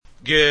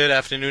Good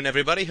afternoon,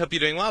 everybody. Hope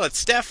you're doing well. It's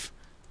Steph.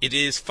 It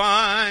is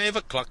 5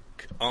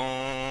 o'clock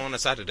on a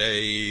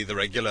Saturday. The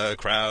regular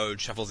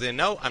crowd shuffles in.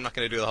 No, I'm not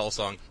going to do the whole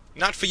song.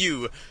 Not for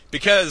you,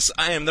 because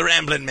I am the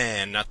Ramblin'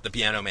 Man, not the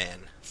Piano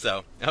Man.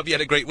 So, I hope you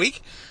had a great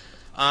week.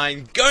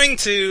 I'm going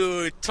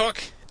to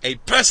talk a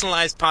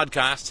personalized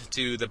podcast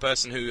to the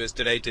person who has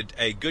donated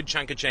a good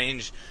chunk of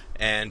change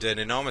and an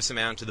enormous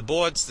amount to the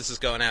boards. This is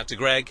going out to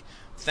Greg.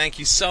 Thank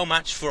you so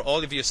much for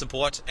all of your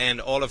support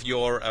and all of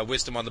your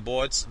wisdom on the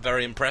boards.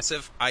 Very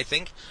impressive, I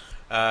think.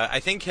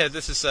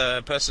 This is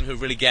a person who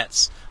really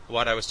gets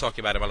what I was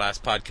talking about in my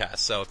last podcast.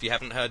 So if you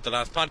haven't heard the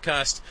last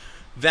podcast,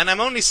 then I'm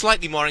only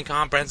slightly more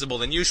incomprehensible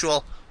than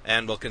usual,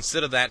 and we'll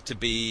consider that to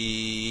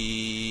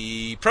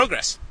be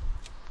progress.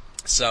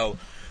 So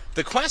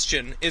the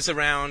question is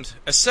around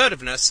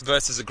assertiveness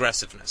versus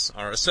aggressiveness,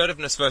 or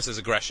assertiveness versus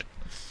aggression.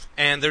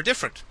 And they're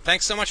different.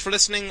 Thanks so much for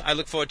listening. I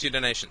look forward to your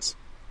donations.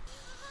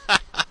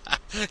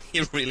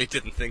 You really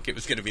didn't think it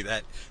was going to be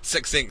that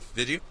succinct,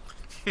 did you?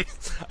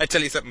 I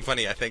tell you something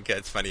funny. I think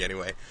it's funny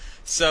anyway.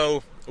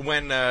 So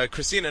when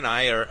Christine and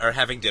I are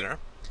having dinner,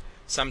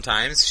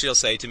 sometimes she'll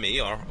say to me,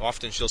 or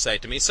often she'll say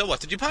to me, "So what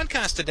did you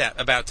podcast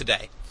about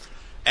today?"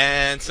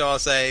 And so I'll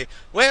say,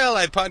 "Well,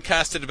 I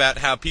podcasted about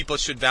how people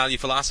should value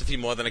philosophy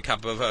more than a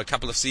couple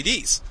of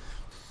CDs."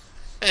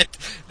 And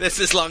there's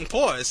this long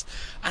pause,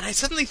 and I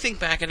suddenly think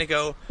back and I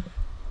go,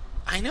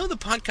 I know the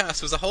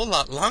podcast was a whole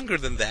lot longer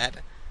than that,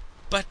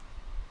 but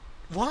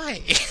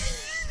why?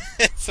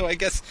 So I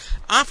guess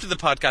after the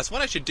podcast,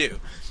 what I should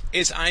do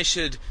is I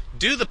should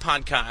do the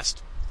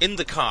podcast in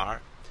the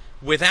car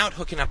without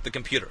hooking up the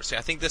computer. So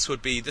I think this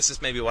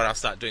is maybe what I'll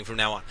start doing from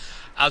now on.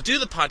 I'll do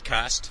the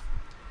podcast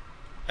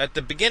at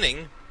the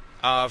beginning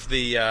of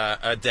the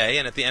day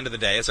and at the end of the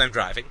day as I'm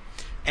driving,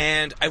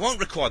 and I won't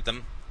record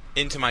them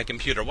into my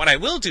computer. What I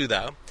will do,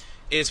 though,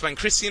 is when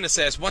Christina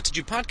says, "What did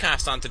you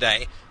podcast on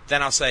today?"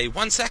 then I'll say,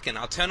 1 second.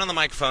 I'll turn on the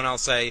microphone. I'll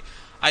say,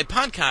 "I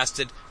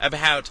podcasted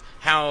about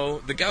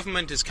how the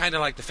government is kind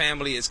of like the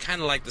family, is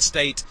kind of like the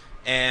state,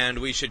 and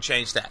we should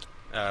change that.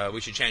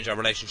 We should change our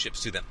relationships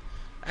to them."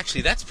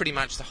 Actually, that's pretty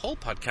much the whole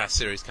podcast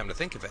series, come to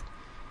think of it.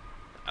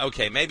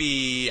 Okay,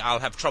 maybe I'll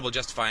have trouble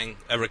justifying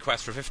a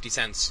request for 50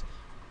 cents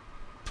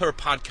per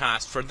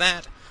podcast for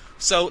that.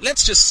 So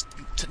let's just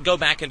go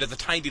back into the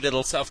tiny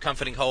little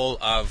self-comforting hole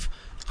of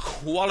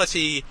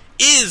quality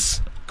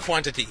is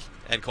quantity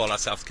and call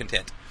ourselves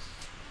content.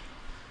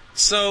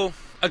 So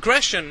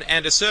aggression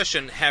and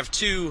assertion have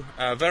two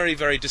very,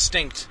 very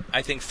distinct,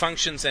 I think,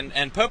 functions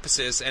and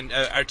purposes, and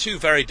are two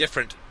very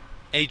different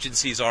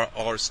agencies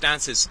or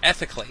stances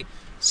ethically.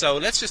 So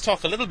let's just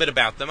talk a little bit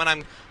about them,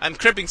 and I'm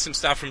cribbing some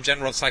stuff from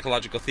general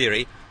psychological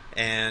theory,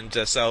 and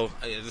so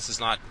this is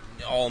not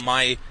all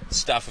my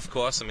stuff, of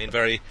course. I mean,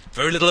 very,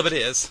 very little of it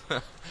is,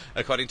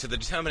 according to the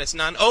determinists.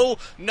 None. Oh,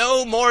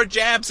 no more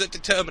jabs at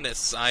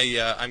determinists.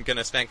 I'm going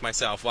to spank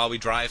myself while we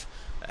drive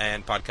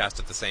and podcast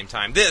at the same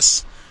time.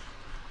 This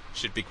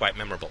should be quite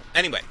memorable.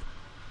 Anyway,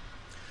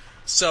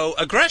 so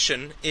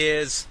aggression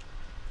is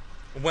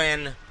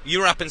when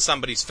you're up in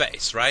somebody's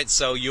face, right?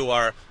 So you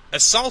are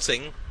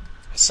assaulting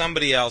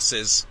somebody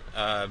else's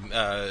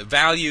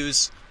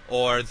values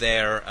or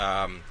their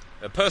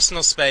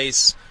personal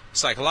space,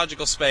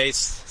 psychological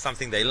space,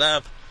 something they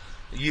love.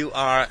 You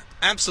are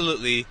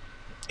absolutely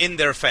in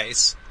their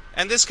face,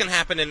 and this can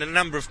happen in a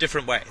number of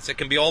different ways. It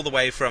can be all the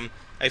way from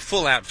a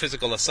full-out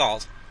physical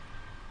assault,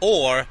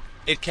 or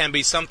it can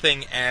be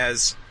something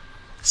as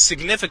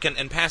significant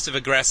and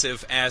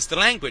passive-aggressive as the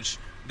language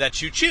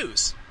that you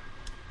choose.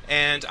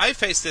 And I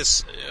face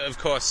this, of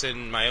course,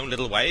 in my own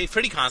little way,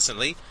 pretty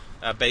constantly,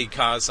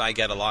 because I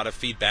get a lot of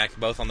feedback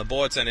both on the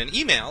boards and in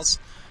emails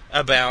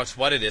about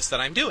what it is that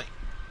I'm doing.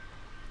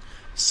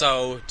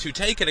 So, to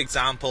take an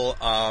example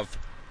of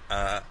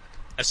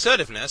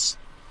assertiveness,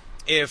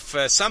 if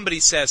somebody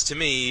says to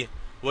me,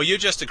 "Well, you're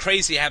just a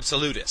crazy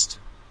absolutist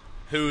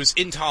who's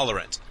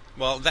intolerant,"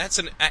 well, that's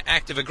an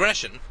act of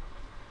aggression.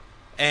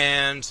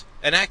 And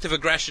an act of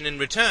aggression in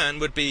return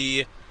would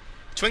be,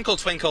 "Twinkle,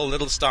 twinkle,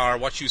 little star,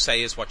 what you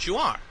say is what you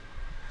are."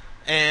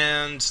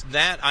 And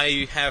that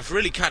I have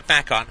really cut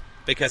back on,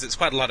 because it's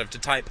quite a lot to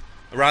type,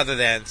 rather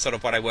than sort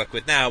of what I work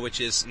with now, which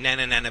is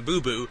nana nana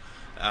boo boo,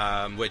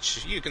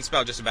 which you can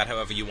spell just about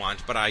however you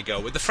want, but I go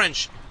with the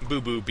French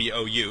boo boo,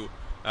 B-O-U,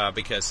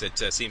 because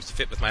it seems to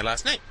fit with my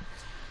last name.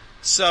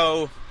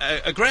 So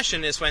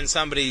aggression is when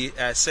somebody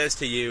says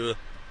to you,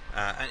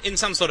 in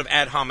some sort of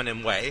ad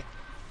hominem way,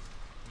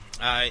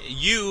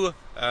 you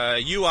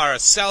are a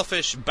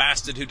selfish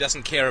bastard who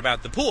doesn't care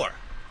about the poor.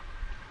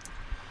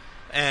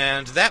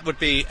 And that would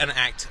be an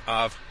act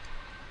of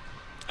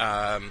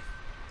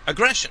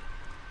aggression.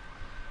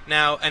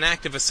 Now, an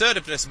act of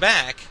assertiveness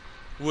back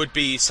would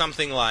be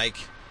something like,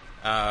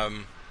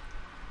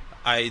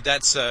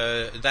 that's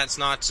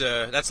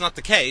not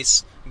the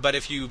case, but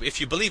if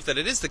you believe that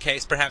it is the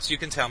case, perhaps you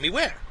can tell me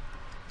where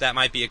that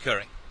might be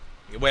occurring,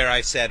 where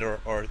I said or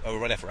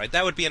whatever, right?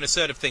 That would be an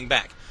assertive thing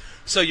back.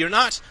 So you're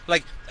not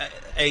like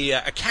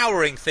a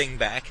cowering thing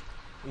back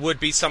would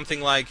be something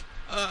like,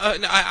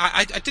 No,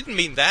 I didn't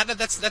mean that.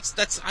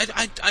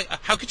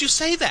 How could you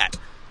say that?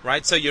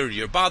 Right? So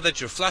you're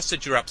bothered, you're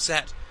flustered, you're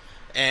upset,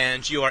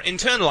 and you are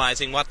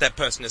internalizing what that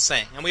person is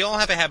saying. And we all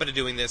have a habit of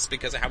doing this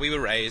because of how we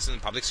were raised in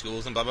public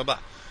schools and blah, blah, blah.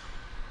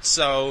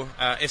 So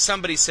if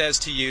somebody says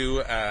to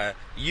you,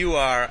 you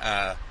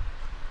are,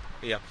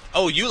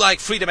 oh, you like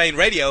Free Domain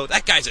Radio,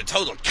 that guy's a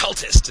total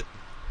cultist.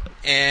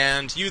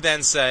 And you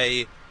then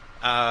say,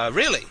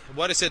 really?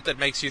 What is it that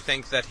makes you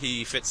think that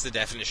he fits the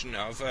definition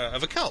of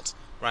a cult?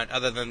 Right,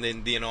 other than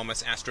the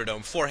enormous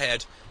Astrodome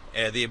forehead,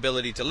 the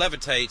ability to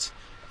levitate,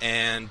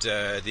 and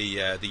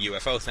the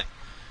UFO thing.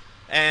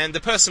 And the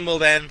person will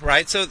then,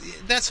 right, so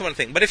that's one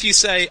thing. But if you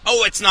say,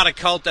 oh, it's not a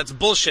cult, that's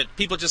bullshit,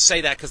 people just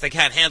say that because they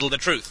can't handle the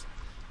truth,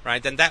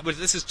 right, then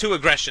this is two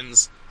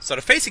aggressions sort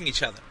of facing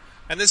each other.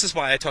 And this is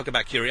why I talk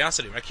about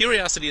curiosity, right?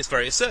 Curiosity is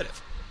very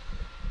assertive.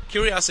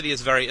 Curiosity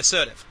is very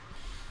assertive.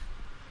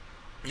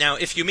 Now,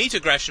 if you meet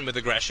aggression with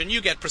aggression,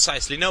 you get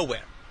precisely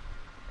nowhere.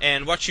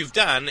 And what you've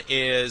done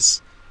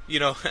is,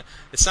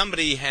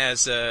 somebody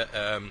has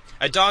a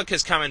dog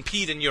has come and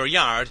peed in your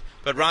yard,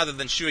 but rather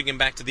than shooing him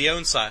back to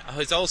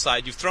his old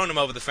side, you've thrown him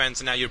over the fence,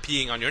 and now you're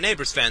peeing on your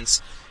neighbor's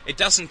fence. It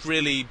doesn't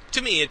really,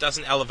 to me, it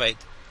doesn't elevate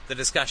the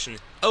discussion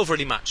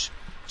overly much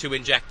to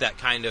inject that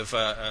kind of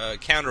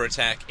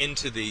counterattack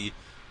into the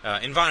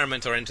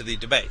environment or into the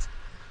debate.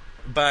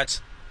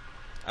 But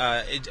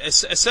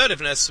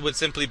assertiveness would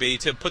simply be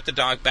to put the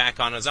dog back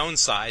on his own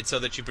side so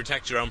that you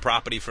protect your own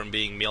property from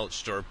being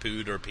milched or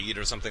pooed or peed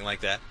or something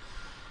like that.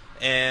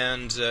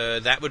 And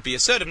that would be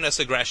assertiveness.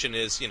 Aggression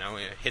is,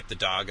 hit the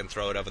dog and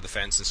throw it over the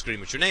fence and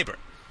scream at your neighbor.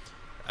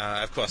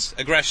 Of course,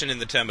 aggression in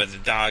the term of the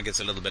dog is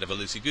a little bit of a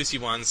loosey-goosey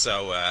one,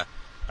 so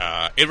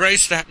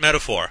erase that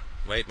metaphor.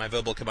 Wait, my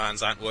verbal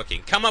commands aren't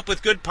working. Come up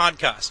with good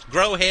podcast.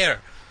 Grow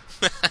hair.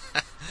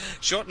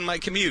 Shorten my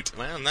commute.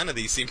 Well, none of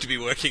these seem to be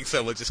working,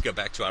 so we'll just go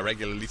back to our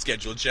regularly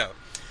scheduled show.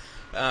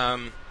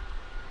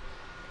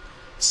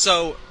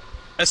 So,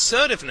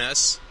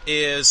 assertiveness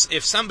is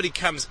if somebody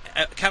comes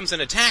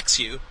and attacks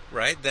you,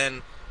 right,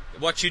 then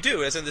what you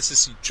do is, and this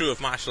is true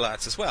of martial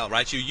arts as well,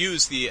 right, you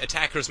use the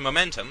attacker's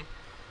momentum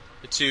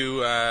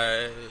to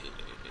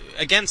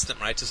against them,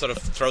 right, to sort of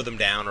throw them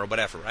down or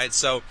whatever, right?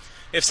 So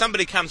if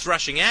somebody comes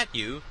rushing at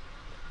you,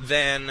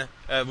 then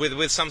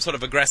with some sort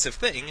of aggressive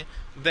thing,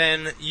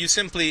 then you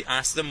simply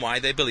ask them why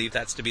they believe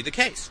that's to be the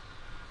case.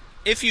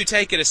 If you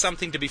take it as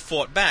something to be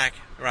fought back,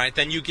 right,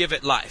 then you give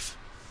it life.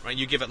 Right,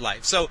 you give it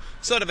life. So,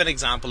 sort of an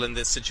example in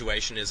this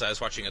situation is I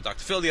was watching a Dr.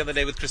 Phil the other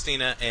day with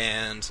Christina,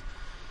 and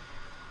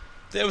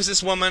there was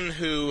this woman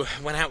who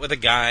went out with a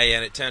guy,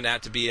 and it turned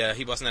out to be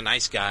he wasn't a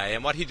nice guy,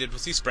 and what he did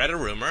was he spread a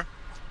rumor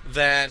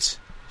that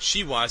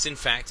she was, in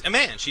fact, a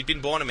man. She'd been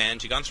born a man.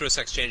 She'd gone through a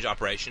sex change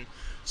operation.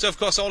 So, of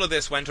course, all of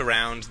this went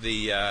around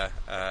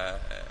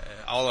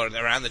all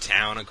around the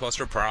town, and caused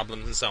her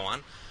problems and so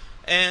on.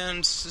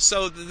 And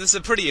so this is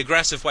a pretty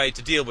aggressive way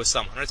to deal with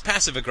someone. Or it's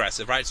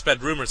passive-aggressive, right?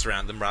 Spread rumors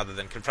around them rather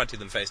than confronting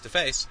them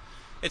face-to-face.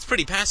 It's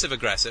pretty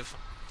passive-aggressive.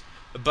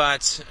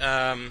 But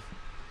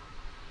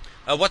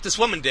what this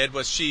woman did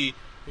was she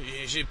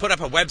put up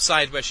a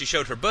website where she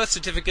showed her birth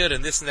certificate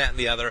and this and that and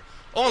the other,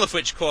 all of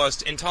which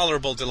caused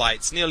intolerable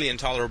delights, nearly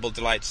intolerable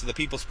delights to the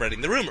people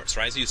spreading the rumors,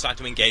 right? So you start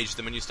to engage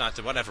them and you start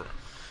to whatever.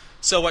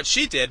 So what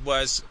she did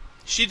was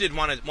she did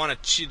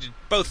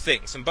both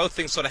things, and both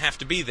things sort of have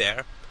to be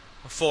there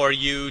for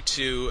you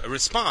to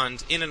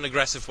respond in an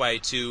aggressive way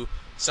to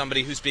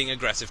somebody who's being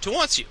aggressive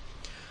towards you.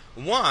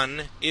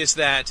 One is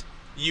that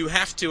you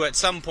have to at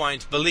some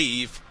point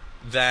believe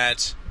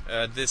that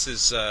this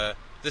is a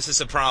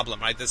problem,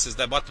 right? This is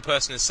that what the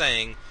person is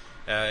saying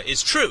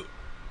is true.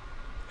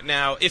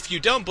 Now, if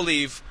you don't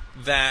believe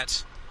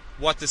that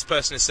what this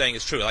person is saying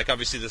is true, like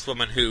obviously this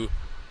woman who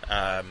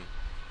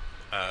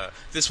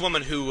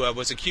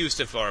was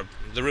accused of, or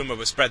the rumor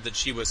was spread that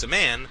she was a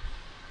man,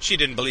 she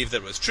didn't believe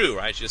that it was true,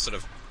 right? She just sort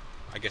of,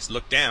 I guess,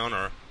 looked down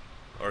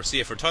or see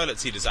if her toilet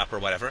seat is up or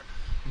whatever.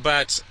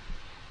 But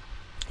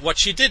what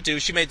she did do,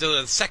 she made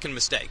the second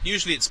mistake.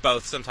 Usually it's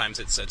both, sometimes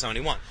it's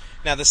only one.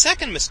 Now, the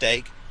second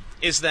mistake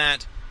is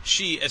that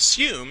she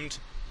assumed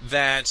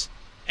that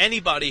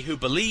anybody who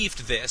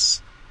believed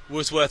this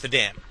was worth a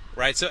damn,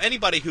 right? So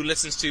anybody who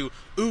listens to,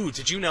 ooh,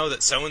 did you know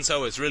that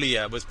so-and-so is really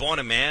was born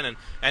a man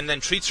and then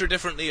treats her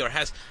differently or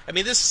has... I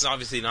mean, this is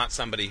obviously not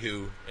somebody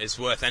who is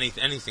worth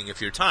anything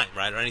of your time,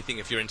 right, or anything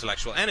of your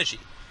intellectual energy.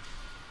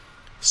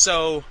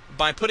 So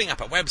by putting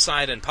up a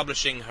website and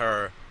publishing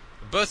her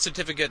birth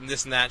certificate and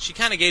this and that, she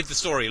kind of gave the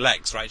story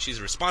legs, right? She's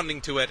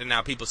responding to it, and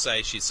now people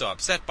say she's so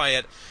upset by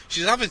it.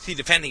 She's obviously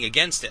defending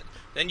against it.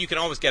 Then you can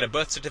always get a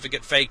birth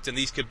certificate faked, and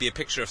these could be a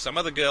picture of some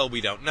other girl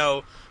we don't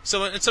know.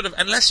 So it's sort of,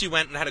 unless you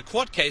went and had a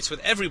court case with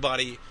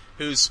everybody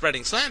who's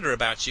spreading slander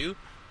about you,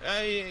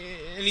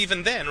 and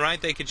even then, right,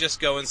 they could just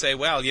go and say,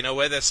 well,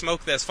 where there's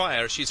smoke, there's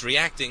fire. She's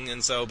reacting,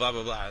 and so blah,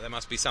 blah, blah. There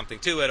must be something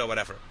to it, or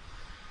whatever.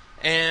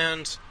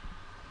 And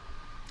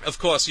of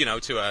course,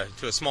 to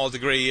a small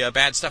degree,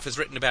 bad stuff is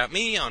written about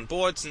me on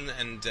boards and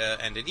in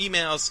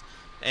emails,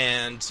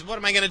 And what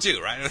am I going to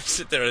do, right?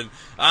 Sit there and,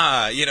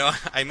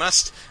 I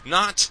must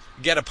not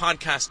get a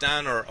podcast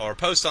done or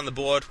post on the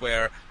board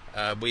where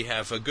we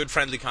have good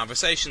friendly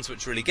conversations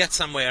which really get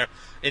somewhere.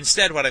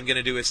 Instead, what I'm going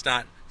to do is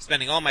start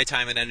spending all my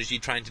time and energy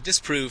trying to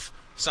disprove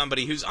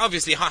somebody who's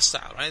obviously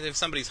hostile, right? If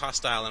somebody's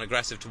hostile and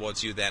aggressive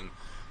towards you, then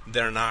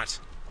they're not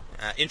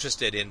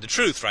interested in the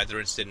truth, right? They're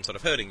interested in sort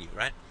of hurting you,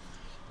 right?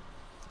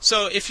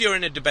 So if you're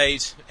in a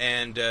debate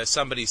and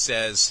somebody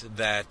says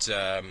that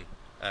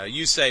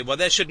you say, well,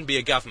 there shouldn't be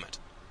a government,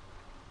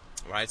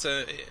 right?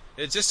 So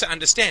it's just to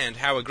understand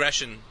how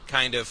aggression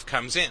kind of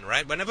comes in,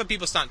 right? Whenever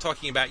people start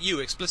talking about you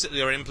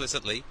explicitly or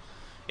implicitly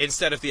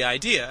instead of the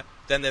idea,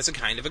 then there's a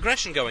kind of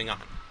aggression going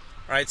on,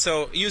 right?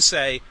 So you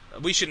say,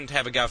 we shouldn't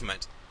have a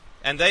government.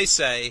 And they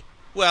say,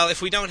 well,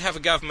 if we don't have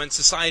a government,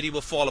 society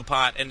will fall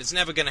apart and it's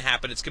never going to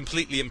happen. It's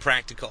completely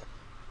impractical,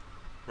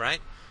 right?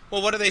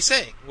 Well, what are they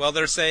saying? Well,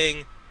 they're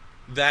saying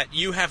that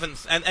you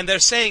haven't, and they're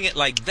saying it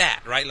like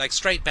that, right? Like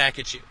straight back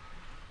at you.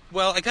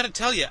 Well, I got to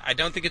tell you, I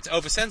don't think it's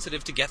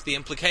oversensitive to get the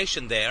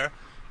implication there,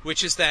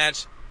 which is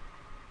that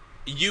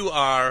you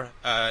are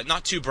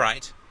not too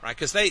bright, right?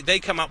 Because they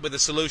come up with a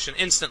solution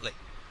instantly,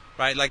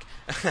 right? Like,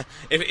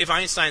 if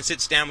Einstein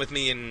sits down with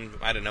me in,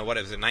 I don't know, what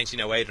is it,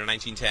 1908 or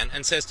 1910,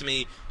 and says to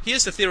me,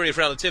 here's the theory of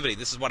relativity,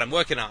 this is what I'm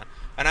working on,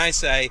 and I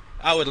say,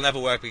 oh, it'll never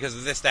work because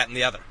of this, that, and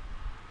the other.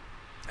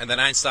 And then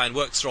Einstein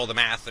works through all the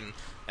math, and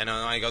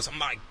he goes, oh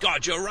my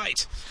God, you're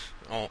right.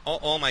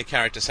 All my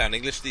characters sound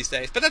English these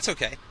days, but that's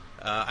okay.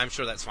 I'm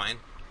sure that's fine.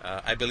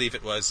 I believe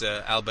it was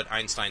Albert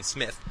Einstein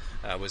Smith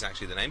was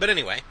actually the name. But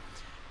anyway,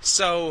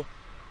 so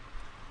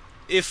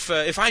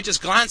if I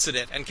just glance at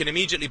it and can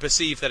immediately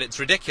perceive that it's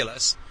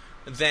ridiculous,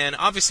 then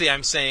obviously I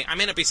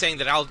may not be saying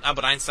that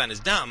Albert Einstein is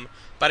dumb,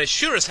 but as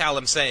sure as hell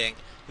I'm saying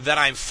that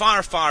I'm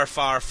far, far,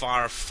 far,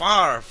 far,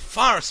 far,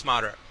 far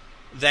smarter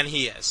than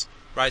he is.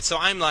 Right? So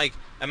I'm like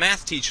a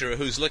math teacher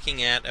who's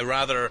looking at a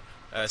rather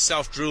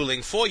self-drooling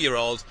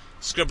 4-year-old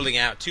scribbling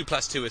out 2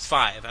 + 2 is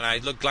 5, and I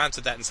glance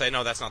at that and say,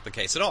 no, that's not the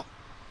case at all.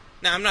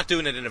 Now, I'm not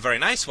doing it in a very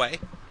nice way,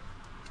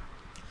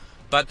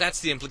 but that's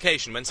the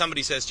implication. When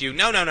somebody says to you,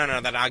 no,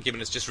 that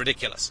argument is just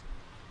ridiculous.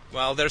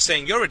 Well, they're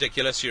saying you're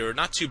ridiculous, you're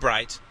not too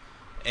bright,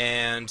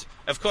 and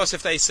of course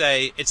if they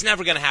say it's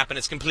never going to happen,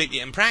 it's completely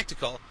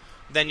impractical,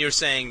 then you're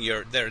saying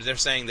they're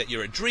saying that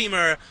you're a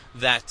dreamer,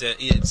 that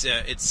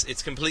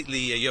it's completely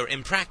you're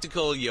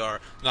impractical, you're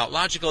not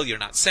logical, you're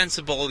not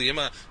sensible.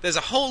 There's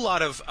a whole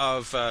lot of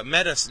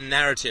meta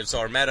narratives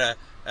or meta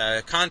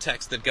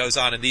context that goes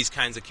on in these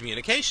kinds of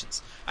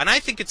communications, and I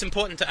think it's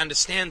important to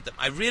understand them.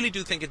 I really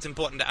do think it's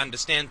important to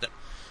understand them,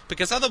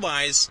 because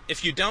otherwise,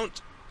 if you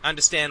don't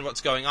understand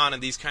what's going on in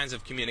these kinds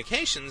of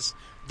communications,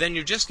 then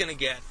you're just going to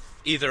get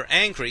either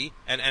angry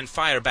and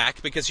fire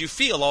back because you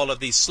feel all of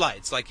these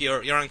slights, like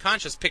your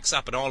unconscious picks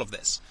up on all of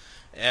this,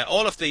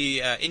 all of the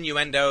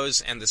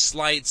innuendos and the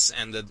slights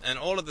and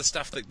all of the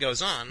stuff that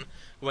goes on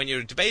when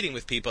you're debating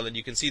with people, and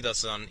you can see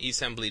this on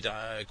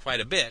eAssembly quite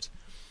a bit.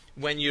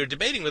 When you're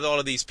debating with all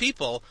of these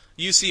people,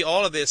 you see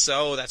all of this.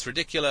 Oh, that's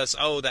ridiculous.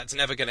 Oh, that's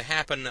never going to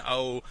happen.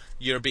 Oh,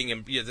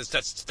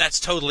 that's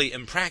totally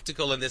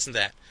impractical, and this and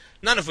that.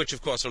 None of which,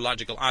 of course, are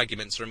logical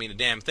arguments or mean a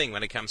damn thing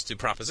when it comes to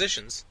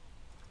propositions,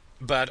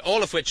 but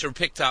all of which are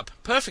picked up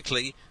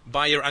perfectly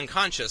by your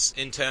unconscious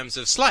in terms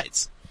of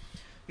slights.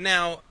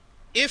 Now,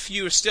 if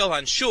you're still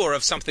unsure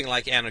of something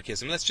like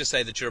anarchism, let's just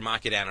say that you're a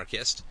market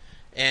anarchist,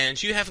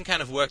 and you haven't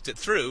kind of worked it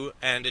through,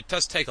 and it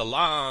does take a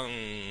long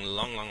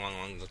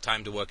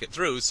time to work it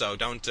through, so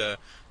don't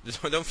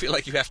feel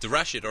like you have to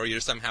rush it or you're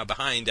somehow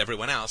behind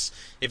everyone else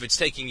if it's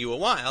taking you a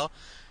while.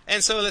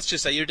 And so let's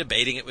just say you're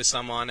debating it with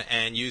someone,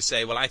 and you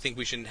say, well, I think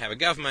we shouldn't have a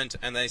government,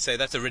 and they say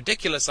that's a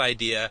ridiculous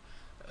idea.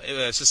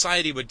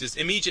 Society would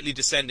immediately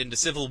descend into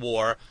civil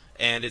war,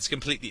 and it's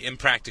completely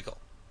impractical.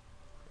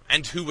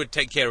 And who would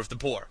take care of the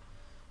poor,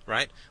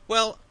 right?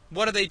 Well,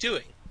 what are they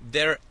doing?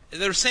 They're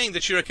saying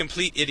that you're a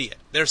complete idiot.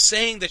 They're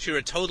saying that you're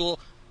a total,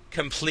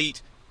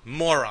 complete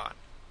moron.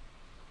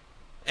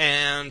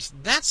 And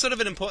that's sort of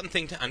an important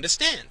thing to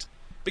understand.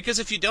 Because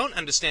if you don't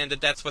understand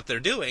that that's what they're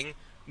doing,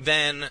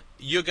 then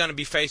you're going to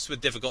be faced with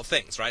difficult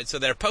things, right? So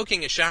they're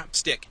poking a sharp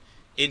stick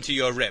into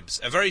your ribs,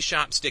 a very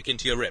sharp stick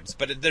into your ribs,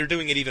 but they're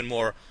doing it even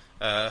more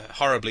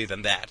horribly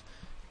than that.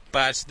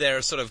 But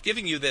they're sort of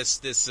giving you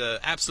this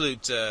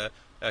absolute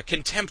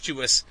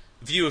contemptuous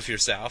view of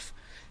yourself,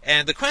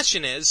 and the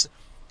question is,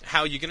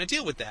 how are you going to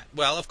deal with that?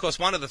 Well, of course,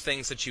 one of the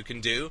things that you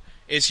can do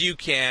is you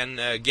can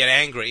get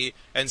angry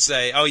and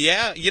say, oh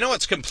yeah, you know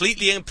what's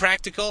completely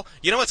impractical?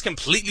 You know what's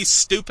completely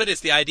stupid? It's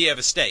the idea of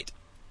a state.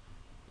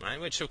 Right?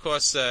 Which, of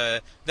course,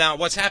 now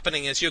what's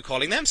happening is you're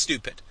calling them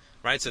stupid.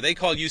 Right? So they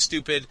call you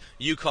stupid,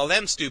 you call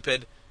them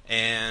stupid,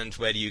 and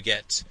where do you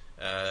get?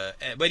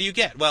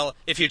 Well,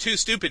 if you're two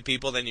stupid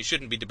people, then you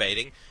shouldn't be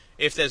debating.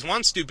 If there's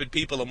one stupid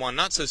people and one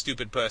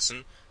not-so-stupid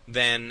person,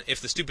 then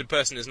if the stupid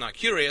person is not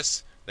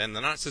curious, then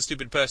the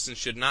not-so-stupid person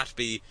should not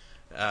be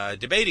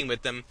debating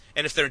with them.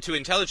 And if there are two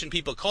intelligent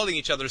people calling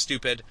each other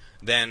stupid,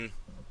 then,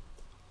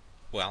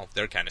 well,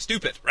 they're kind of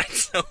stupid, right?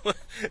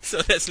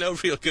 So there's no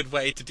real good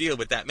way to deal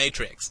with that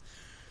matrix.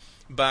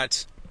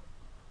 But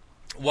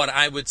what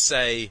I would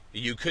say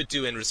you could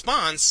do in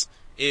response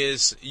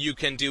is you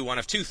can do one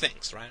of two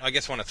things, right? I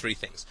guess one of three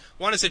things.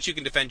 One is that you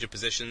can defend your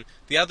position.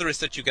 The other is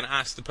that you can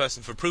ask the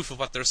person for proof of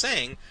what they're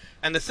saying.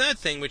 And the third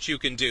thing which you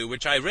can do,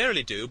 which I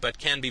rarely do, but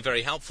can be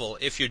very helpful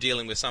if you're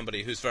dealing with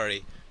somebody who's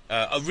very,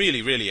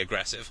 really, really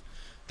aggressive,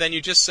 then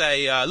you just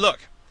say, look,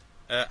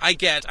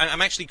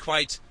 I'm actually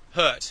quite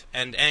hurt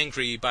and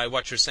angry by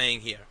what you're saying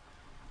here,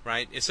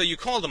 right? So you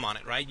call them on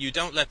it, right? You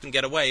don't let them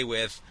get away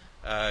with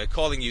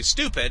calling you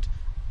stupid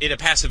in a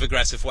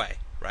passive-aggressive way.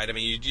 Right? I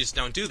mean, you just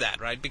don't do that,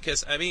 right?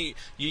 Because, I mean,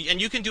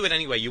 you can do it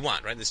any way you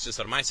want, right? This is just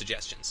sort of my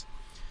suggestions.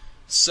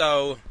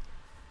 So,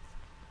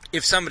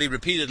 if somebody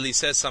repeatedly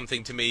says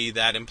something to me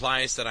that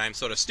implies that I'm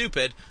sort of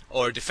stupid,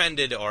 or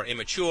defended, or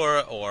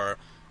immature, or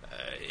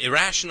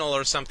irrational,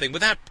 or something,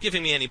 without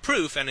giving me any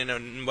proof, and in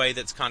a way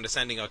that's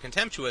condescending or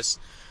contemptuous,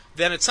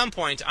 then at some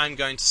point I'm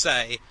going to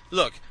say,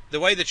 look,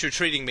 the way that you're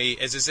treating me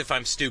is as if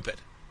I'm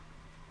stupid.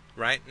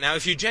 Right? Now,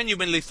 if you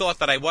genuinely thought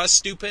that I was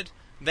stupid,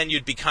 then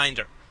you'd be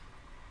kinder.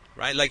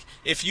 Right? Like,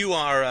 if you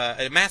are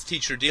a math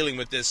teacher dealing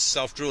with this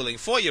self-drooling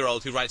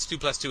 4-year-old who writes 2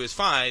 plus 2 is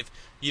 5,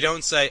 you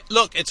don't say,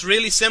 look, it's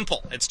really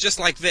simple. It's just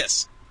like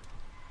this.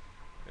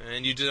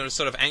 And you don't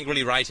sort of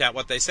angrily write out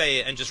what they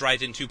say and just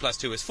write in 2 plus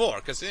 2 is 4,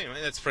 because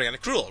that's pretty kind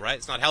of cruel, right?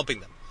 It's not helping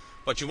them.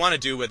 What you want to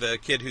do with a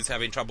kid who's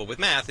having trouble with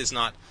math is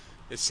not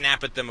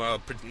snap at them or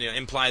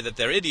imply that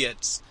they're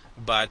idiots,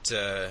 but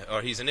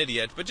or he's an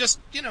idiot, but just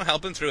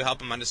help him through,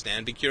 help him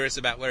understand, be curious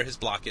about where his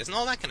block is, and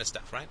all that kind of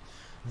stuff, right?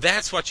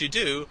 That's what you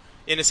do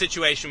in a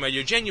situation where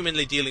you're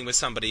genuinely dealing with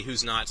somebody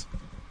who's not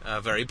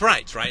very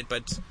bright, right?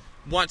 But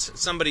what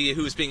somebody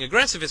who's being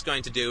aggressive is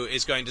going to do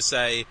is going to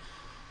say,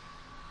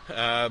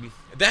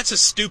 that's a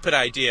stupid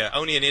idea.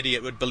 Only an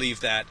idiot would believe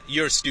that.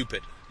 You're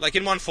stupid. Like,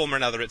 in one form or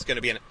another, it's going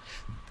to be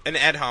an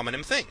ad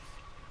hominem thing.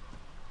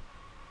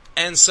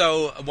 And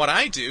so what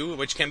I do,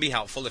 which can be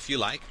helpful if you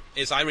like,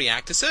 is I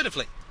react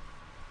assertively.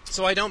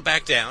 So I don't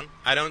back down.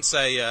 I don't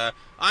say,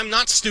 I'm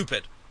not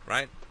stupid,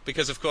 right?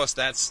 Because, of course,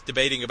 that's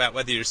debating about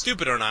whether you're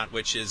stupid or not,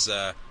 which is,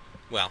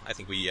 well, I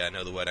think we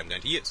know the word I'm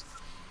going to use.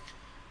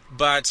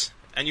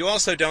 And you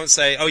also don't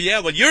say, oh yeah,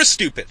 well, you're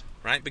stupid,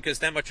 right? Because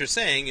then what you're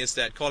saying is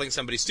that calling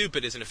somebody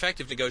stupid is an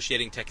effective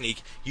negotiating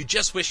technique. You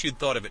just wish you'd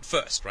thought of it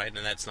first, right?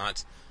 And that's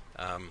not,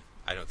 I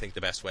don't think,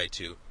 the best way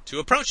to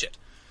approach it.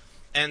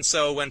 And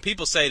so when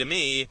people say to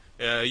me,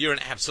 you're an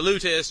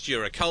absolutist,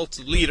 you're a cult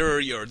leader,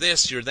 you're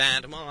this, you're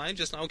that, well, I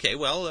just, okay,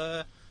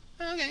 well,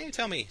 okay,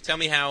 tell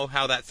me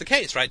how that's the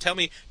case, right? Tell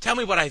me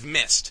what I've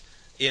missed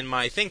in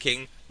my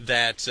thinking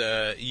that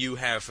you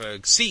have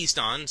seized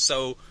on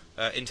so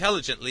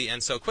intelligently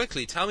and so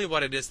quickly. Tell me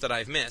what it is that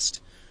I've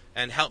missed,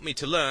 and help me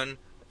to learn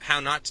how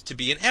not to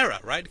be in error,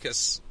 right?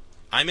 Because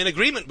I'm in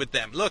agreement with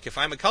them. Look, if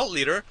I'm a cult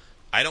leader,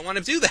 I don't want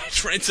to do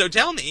that, right? So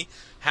tell me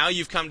how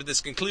you've come to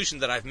this conclusion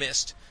that I've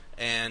missed,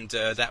 and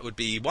that would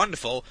be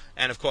wonderful.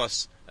 And of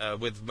course,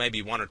 with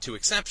maybe one or two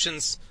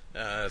exceptions,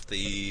 I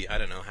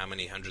don't know how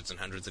many hundreds and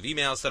hundreds of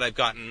emails that I've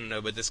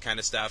gotten with this kind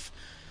of stuff,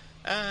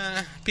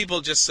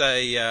 people just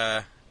say,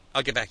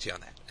 I'll get back to you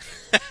on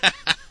that.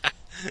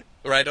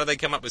 Right? Or they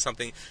come up with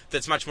something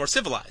that's much more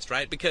civilized,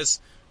 right? Because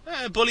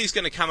a bully's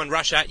going to come and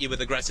rush at you with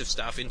aggressive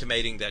stuff,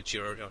 intimating that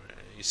you're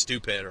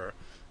stupid or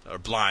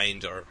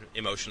blind or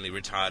emotionally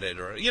retarded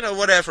or,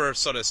 whatever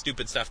sort of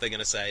stupid stuff they're going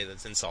to say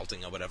that's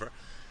insulting or whatever.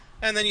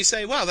 And then you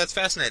say, wow, that's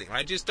fascinating,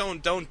 right? Just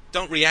don't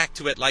react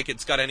to it like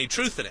it's got any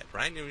truth in it,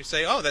 right? And you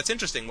say, oh, that's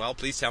interesting. Well,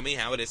 please tell me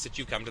how it is that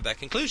you come to that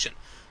conclusion.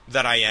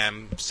 That I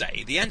am,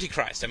 say, the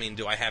Antichrist. I mean,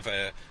 do I have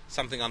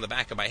something on the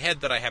back of my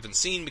head that I haven't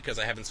seen because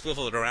I haven't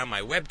swiveled it around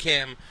my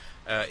webcam?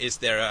 Is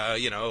there,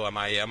 am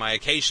I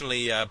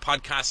occasionally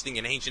podcasting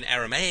in ancient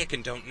Aramaic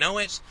and don't know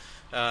it?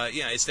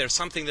 Is there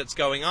something that's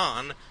going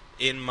on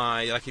in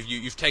my, like if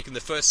you've taken the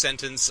first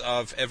sentence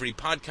of every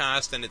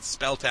podcast and it's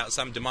spelt out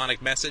some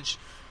demonic message,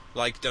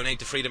 like donate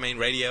to Free Domain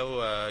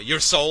Radio, your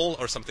soul,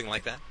 or something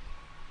like that.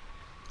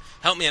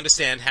 Help me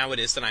understand how it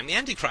is that I'm the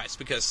Antichrist,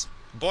 because,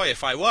 boy,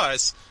 if I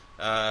was,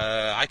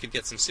 I could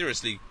get some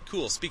seriously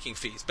cool speaking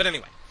fees. But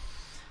anyway,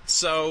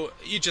 so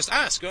you just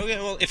ask, okay,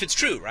 well, if it's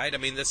true, right? I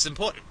mean, that's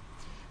important.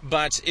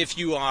 But if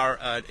you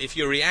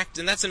react,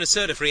 and that's an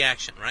assertive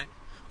reaction, right?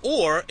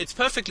 Or it's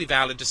perfectly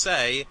valid to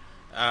say,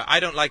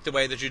 I don't like the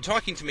way that you're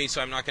talking to me,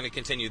 so I'm not going to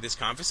continue this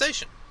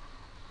conversation.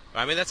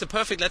 I mean, that's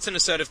an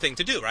assertive thing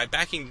to do, right?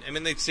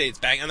 They say it's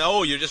backing, and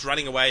oh, you're just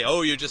running away,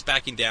 oh, you're just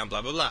backing down,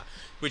 blah, blah, blah,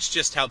 which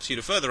just helps you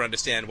to further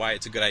understand why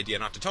it's a good idea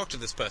not to talk to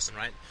this person,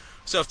 right?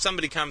 So if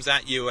somebody comes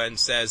at you and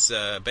says,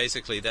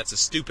 basically, that's a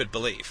stupid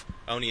belief,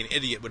 only an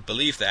idiot would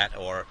believe that,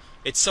 or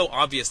it's so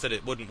obvious that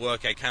it wouldn't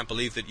work, I can't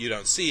believe that you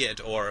don't see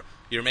it, or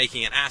you're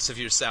making an ass of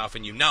yourself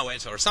and you know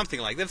it, or something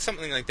like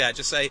that,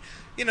 just say,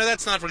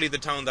 that's not really the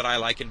tone that I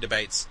like in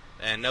debates,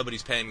 and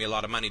nobody's paying me a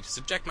lot of money to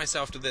subject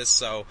myself to this,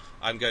 so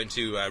I'm going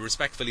to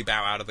respectfully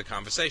bow out of the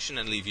conversation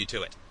and leave you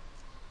to it.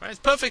 Right? It's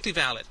perfectly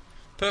valid.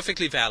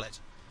 Perfectly valid.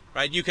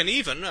 Right? You can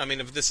even,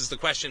 if this is the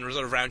question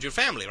sort of around your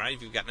family, right?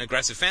 If you've got an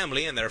aggressive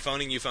family and they're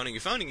phoning you,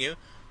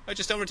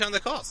 just don't return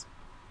their calls.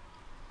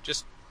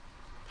 Just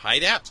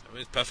hide out. I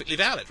mean, it's perfectly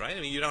valid, right? I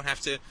mean, you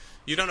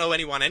don't owe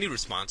anyone any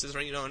responses,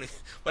 right?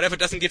 Whatever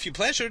doesn't give you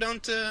pleasure,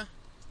 don't do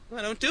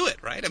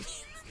it, right? I mean,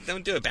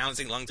 don't do it.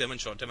 Balancing long-term and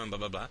short-term and blah,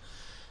 blah, blah.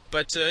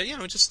 But,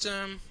 just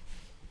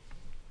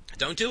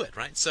don't do it,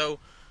 right? So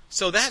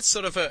that's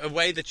sort of a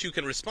way that you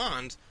can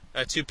respond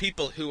to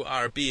people who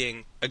are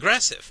being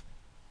aggressive.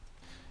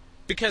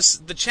 Because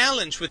the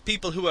challenge with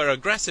people who are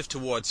aggressive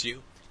towards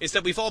you is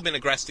that we've all been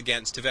aggressed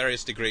against to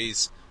various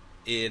degrees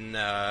in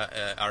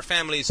our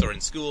families or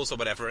in schools or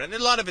whatever, and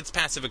a lot of it's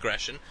passive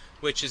aggression,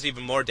 which is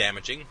even more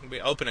damaging.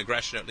 Open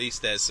aggression, at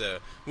least, there's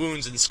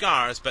wounds and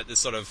scars, but this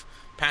sort of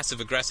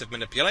passive-aggressive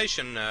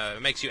manipulation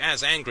makes you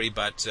as angry,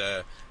 but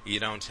you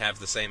don't have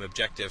the same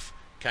objective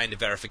kind of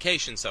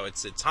verification, so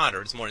it's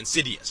harder, it's more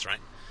insidious,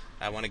 right?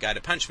 I want a guy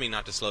to punch me,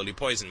 not to slowly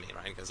poison me,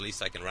 right? Because at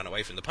least I can run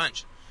away from the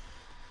punch.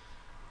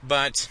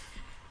 But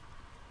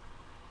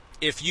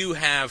if you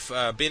have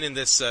been in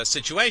this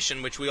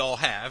situation, which we all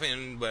have,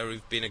 and where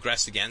we've been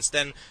aggressed against,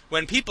 then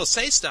when people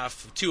say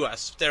stuff to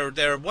us,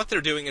 what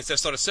they're doing is they're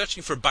sort of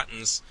searching for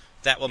buttons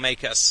that will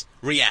make us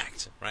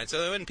react, right?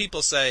 So when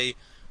people say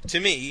to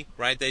me,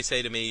 right, they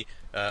say to me,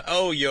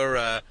 "Oh, you're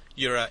an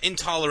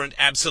intolerant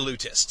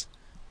absolutist,"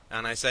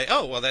 and I say,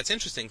 "Oh, well, that's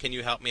interesting. Can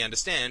you help me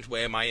understand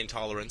where my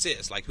intolerance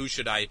is? Like, who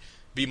should I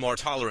be more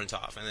tolerant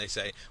of?" And they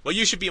say, "Well,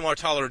 you should be more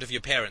tolerant of your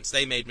parents.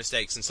 They made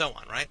mistakes," and so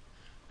on, right?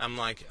 I'm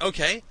like,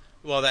 okay,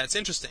 well, that's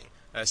interesting.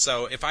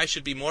 So if I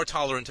should be more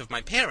tolerant of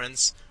my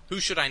parents, who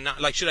should I not?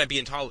 Like, should I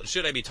be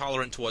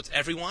tolerant towards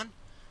everyone?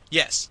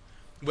 Yes.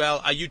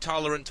 Well, are you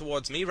tolerant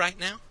towards me right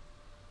now?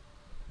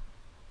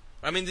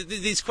 I mean,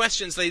 these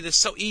questions, they're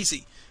so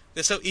easy.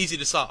 They're so easy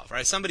to solve,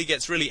 right? Somebody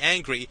gets really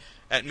angry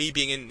at me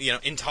being,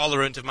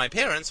 intolerant of my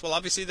parents. Well,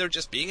 obviously they're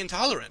just being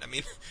intolerant. I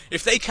mean,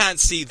 if they can't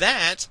see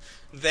that,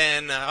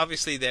 then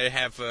obviously they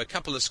have a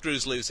couple of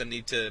screws loose and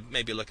need to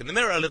maybe look in the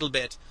mirror a little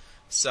bit.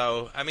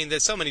 So, I mean,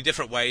 there's so many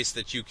different ways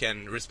that you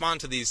can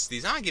respond to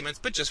these arguments,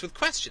 but just with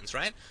questions,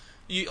 right?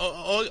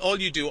 All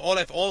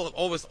I've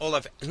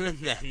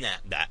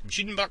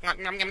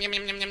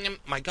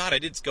my God, I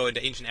did go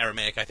into ancient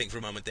Aramaic, I think, for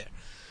a moment there.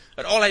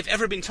 But all I've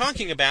ever been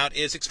talking about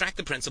is extract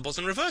the principles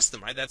and reverse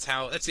them, right? That's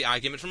the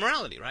argument for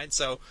morality, right?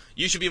 So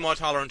you should be more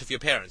tolerant of your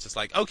parents. It's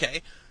like,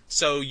 okay,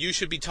 so you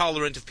should be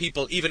tolerant of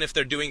people even if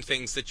they're doing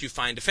things that you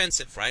find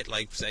offensive, right?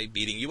 Like, say,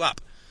 beating you up.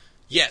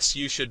 Yes,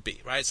 you should be,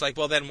 right? It's like,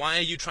 well, then why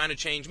are you trying to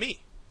change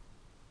me?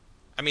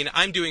 I mean,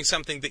 I'm doing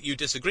something that you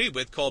disagree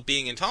with called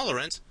being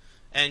intolerant,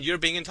 and you're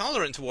being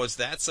intolerant towards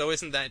that, so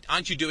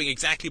aren't you doing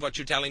exactly what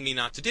you're telling me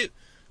not to do?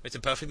 It's a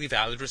perfectly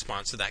valid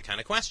response to that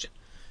kind of question.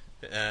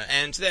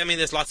 And I mean,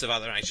 there's lots of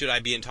other, right? Should I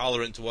be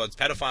intolerant towards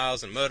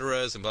pedophiles and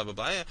murderers and blah, blah,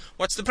 blah?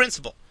 What's the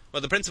principle?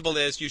 Well, the principle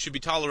is you should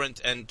be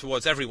tolerant and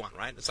towards everyone,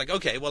 right? It's like,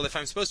 okay, well, if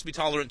I'm supposed to be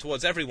tolerant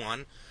towards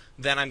everyone,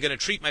 then I'm going to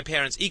treat my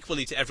parents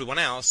equally to everyone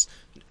else.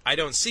 I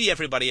don't see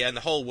everybody in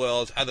the whole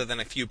world other than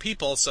a few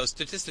people, so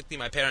statistically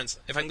my parents,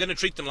 if I'm going to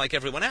treat them like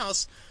everyone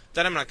else,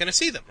 then I'm not going to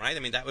see them, right? I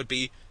mean, that would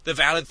be the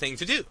valid thing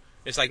to do.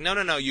 It's like,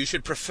 no, you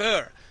should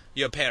prefer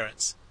your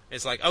parents.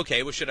 It's like,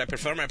 okay, well, should I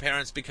prefer my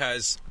parents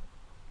because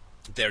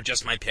they're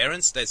just my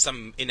parents? There's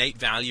some innate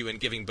value in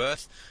giving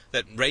birth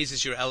that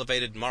raises your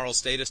elevated moral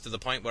status to the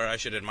point where I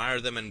should admire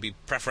them and be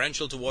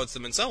preferential towards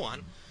them and so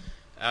on.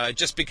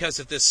 Just because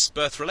of this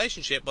birth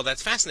relationship, well,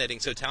 that's fascinating.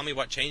 So tell me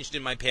what changed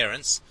in my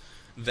parents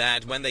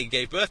that when they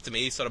gave birth to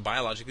me, sort of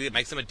biologically, it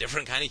makes them a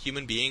different kind of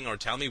human being, or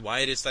tell me why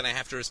it is that I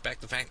have to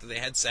respect the fact that they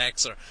had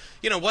sex, or,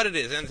 what it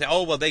is. And they say,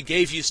 oh, well, they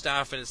gave you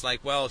stuff, and it's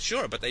like, well,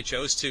 sure, but they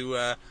chose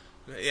to,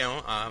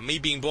 me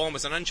being born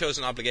was an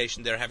unchosen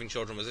obligation, their having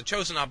children was a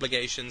chosen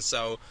obligation,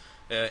 so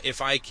if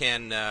I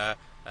can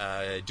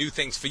do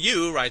things for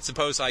you, right,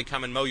 suppose I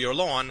come and mow your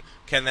lawn,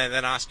 can I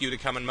then ask you to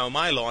come and mow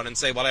my lawn and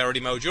say, well, I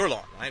already mowed your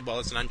lawn, right? Well,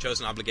 it's an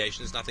unchosen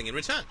obligation, there's nothing in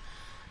return.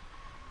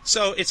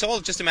 So it's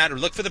all just a matter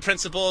of look for the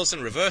principles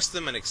and reverse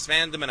them and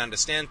expand them and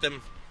understand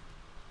them.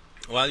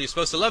 Well, you're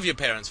supposed to love your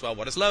parents. Well,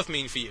 what does love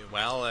mean for you?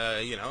 Well,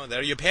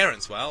 they're your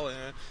parents. Well,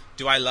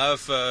 do I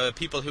love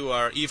people who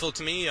are evil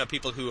to me,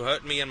 people who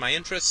hurt me and my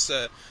interests?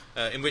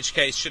 In which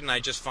case, shouldn't I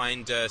just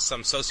find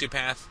some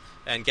sociopath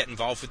and get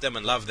involved with them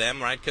and love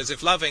them, right? Because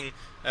if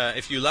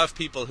you love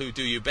people who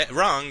do you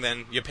wrong,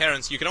 then your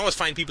parents, you can always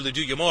find people who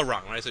do you more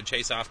wrong, right? So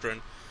chase after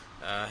and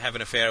have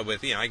an affair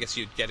with, I guess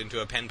you'd get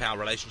into a pen pal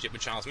relationship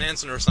with Charles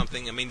Manson or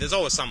something. I mean, there's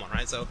always someone,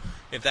 right? So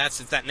if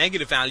that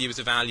negative value is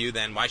a value,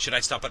 then why should I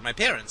stop at my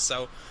parents?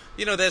 So,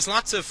 there's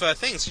lots of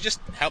things. So just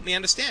help me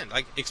understand.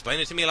 Like, explain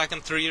it to me like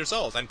I'm 3 years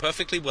old. I'm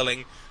perfectly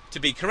willing to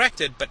be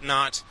corrected, but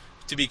not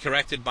to be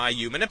corrected by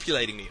you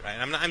manipulating me, right?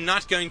 I'm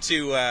not going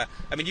to,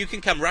 you can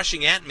come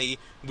rushing at me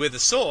with a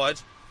sword,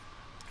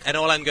 and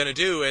all I'm going to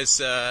do is,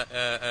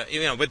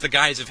 with the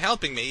guise of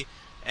helping me,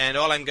 and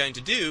all I'm going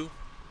to do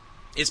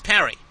is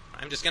parry.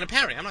 I'm just going to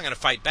parry. I'm not going to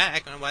fight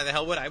back. Why the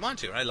hell would I want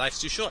to, right? Life's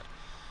too short.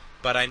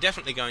 But I'm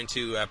definitely going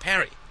to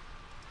parry.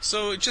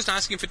 So just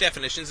asking for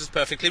definitions is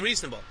perfectly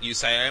reasonable. You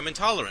say I am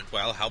intolerant.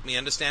 Well, help me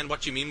understand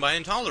what you mean by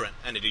intolerant.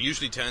 And it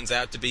usually turns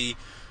out to be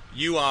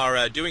you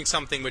are doing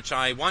something which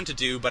I want to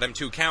do, but I'm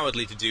too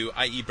cowardly to do,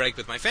 i.e. break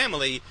with my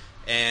family,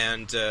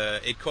 and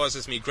it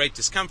causes me great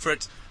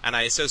discomfort, and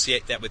I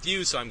associate that with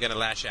you, so I'm going to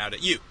lash out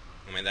at you.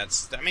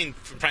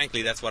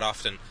 Frankly, that's what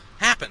often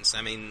happens.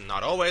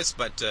 Not always,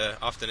 but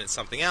often it's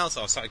something else,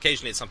 or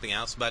occasionally it's something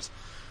else, but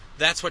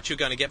that's what you're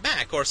going to get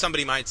back. Or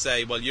somebody might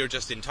say, well, you're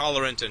just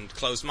intolerant and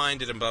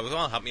closed-minded and blah, blah,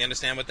 blah. Help me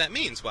understand what that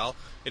means. Well,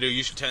 it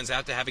usually turns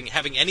out to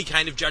having any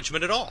kind of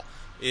judgment at all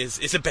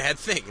is a bad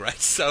thing, right?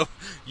 So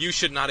you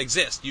should not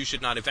exist. You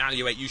should not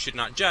evaluate. You should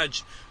not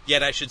judge.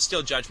 Yet I should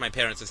still judge my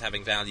parents as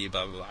having value,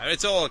 blah, blah, blah.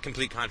 It's all a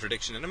complete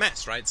contradiction and a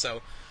mess, right?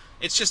 So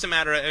it's just a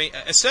matter of...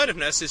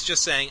 assertiveness is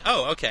just saying,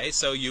 oh, okay,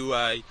 so you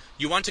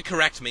want to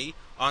correct me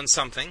on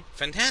something.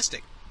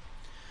 Fantastic.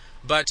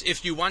 But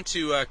if you want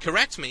to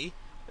correct me,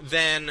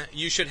 then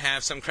you should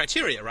have some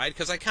criteria, right?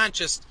 Because I can't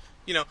just,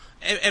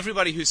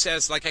 everybody who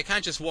says, I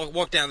can't just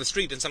walk down the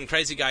street and some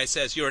crazy guy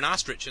says, you're an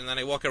ostrich, and then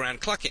I walk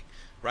around clucking,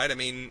 right?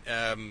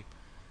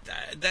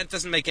 That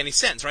doesn't make any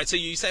sense, right? So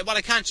you say, well,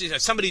 I can't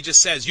just, somebody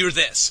just says, you're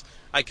this.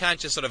 I can't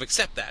just sort of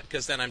accept that,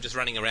 because then I'm just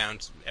running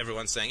around,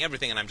 everyone's saying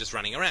everything, and I'm just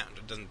running around.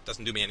 It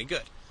doesn't do me any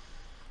good.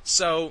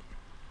 So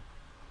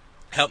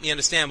help me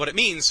understand what it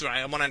means.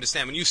 Right? I want to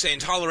understand when you say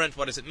intolerant,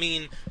 what does it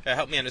mean?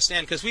 Help me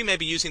understand, because we may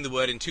be using the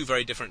word in two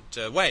very different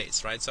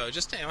ways, right? So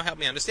just help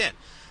me understand.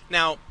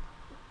 Now,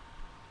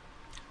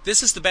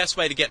 this is the best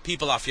way to get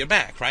people off your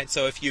back, right?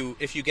 So if you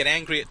get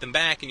angry at them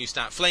back and you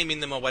start flaming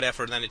them or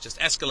whatever, then it just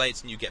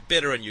escalates and you get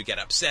bitter and you get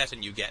upset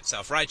and you get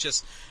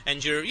self-righteous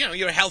and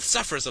your health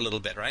suffers a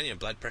little bit, right? Your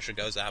blood pressure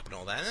goes up and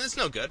all that, and it's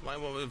no good.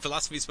 Well,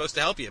 philosophy is supposed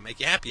to help you,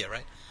 make you happier,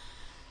 right?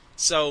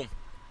 So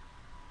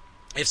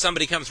if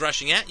somebody comes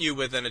rushing at you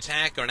with an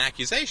attack or an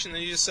accusation,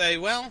 then you just say,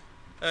 well,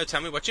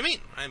 tell me what you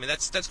mean.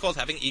 That's called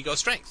having ego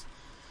strength.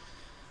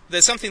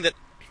 There's something that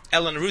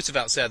Eleanor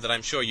Roosevelt said that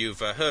I'm sure you've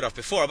heard of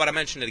before, but I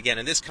mentioned it again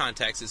in this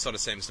context. It sort of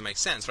seems to make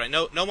sense, right?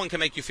 No one can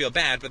make you feel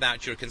bad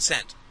without your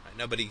consent.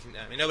 Right?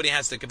 Nobody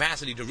has the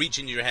capacity to reach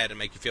into your head and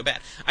make you feel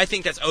bad. I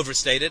think that's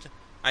overstated.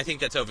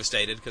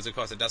 Because, of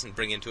course, it doesn't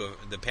bring into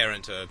the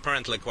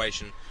parental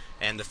equation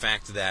and the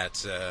fact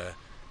that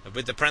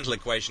with the parental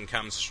equation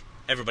comes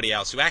everybody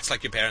else who acts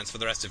like your parents for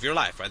the rest of your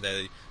life, right?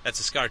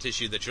 That's a scar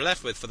tissue that you're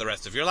left with for the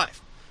rest of your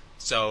life.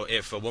 So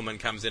if a woman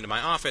comes into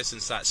my office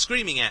and starts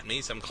screaming at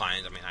me, some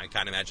client, I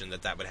can't imagine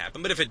that would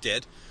happen, but if it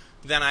did,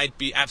 then I'd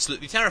be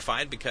absolutely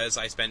terrified because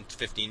I spent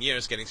 15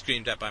 years getting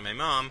screamed at by my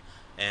mom,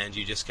 and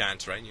you just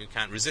can't, right? You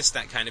can't resist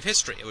that kind of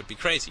history. It would be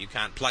crazy. You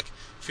can't pluck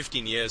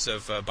 15 years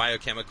of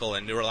biochemical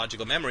and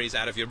neurological memories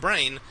out of your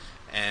brain,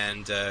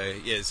 and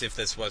as if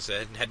this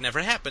had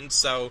never happened.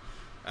 So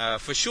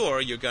for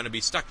sure, you're going to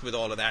be stuck with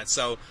all of that.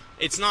 So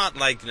it's not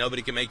like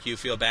nobody can make you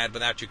feel bad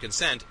without your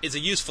consent. It's a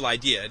useful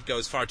idea. It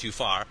goes far too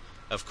far,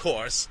 of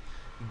course,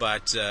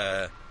 but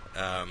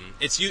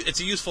it's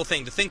a useful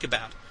thing to think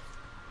about.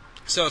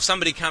 So if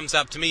somebody comes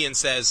up to me and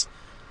says,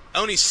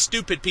 only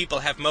stupid people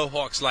have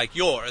mohawks like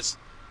yours,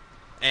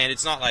 and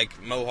it's not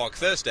like Mohawk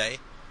Thursday,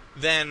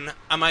 then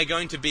am I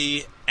going to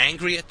be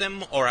angry at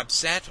them or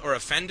upset or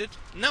offended?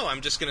 No,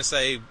 I'm just going to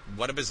say,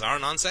 what a bizarre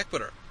non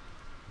sequitur.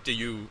 Do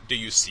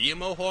you see a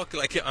mohawk?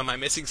 Am I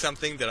missing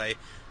something? Did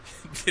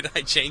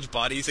I change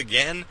bodies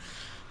again?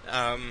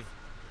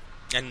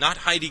 And not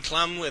Heidi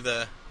Klum with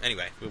a...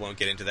 Anyway, we won't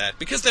get into that,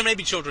 because there may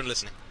be children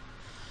listening.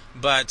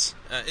 But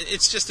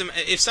it's just...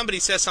 if somebody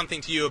says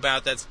something to you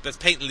about that's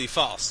patently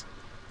false,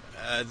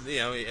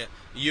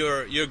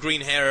 your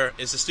green hair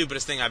is the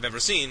stupidest thing I've ever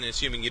seen,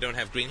 assuming you don't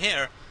have green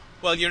hair,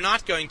 well, you're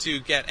not going to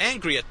get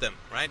angry at them,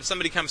 right? If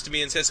somebody comes to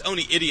me and says,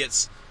 only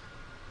idiots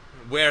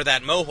wear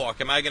that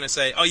mohawk, am I going to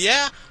say, oh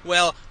yeah?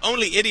 Well,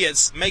 only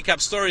idiots make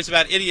up stories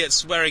about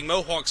idiots wearing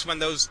mohawks when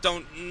those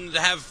don't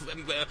have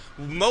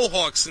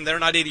mohawks and they're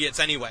not idiots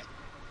anyway,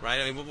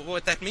 right? What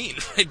would that mean?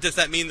 Does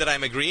that mean that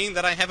I'm agreeing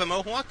that I have a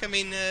mohawk? What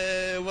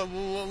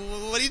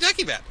are you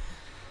talking about?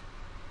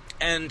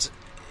 And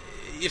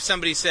if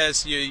somebody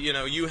says,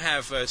 you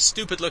have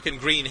stupid-looking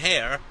green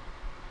hair,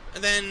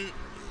 then,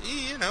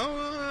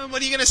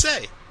 what are you going to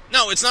say?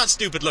 No, it's not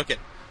stupid-looking,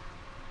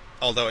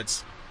 although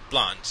it's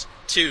blonde,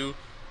 too,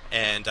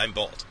 and I'm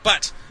bald.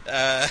 But,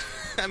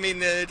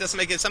 it doesn't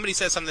make it... Somebody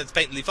says something that's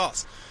patently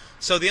false.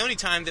 So the only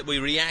time that we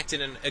react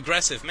in an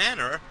aggressive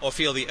manner, or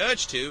feel the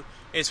urge to,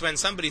 is when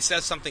somebody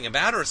says something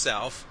about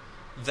ourselves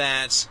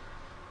that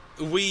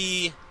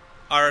we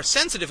are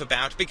sensitive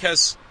about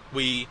because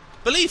we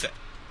believe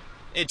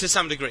it to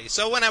some degree.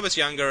 So when I was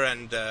younger,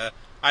 and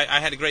I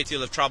had a great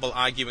deal of trouble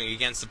arguing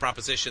against the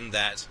proposition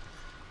that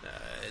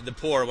the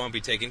poor won't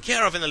be taken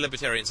care of in the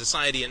libertarian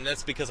society, and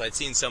that's because I'd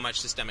seen so much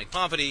systemic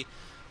poverty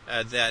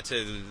that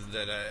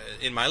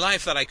in my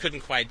life that I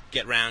couldn't quite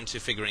get round to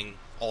figuring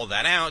all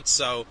that out.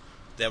 So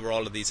there were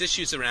all of these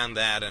issues around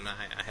that, and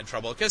I had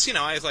trouble because,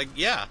 I was like,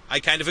 yeah,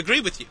 I kind of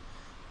agree with you,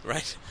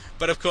 right?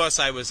 But of course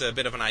I was a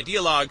bit of an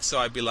ideologue, so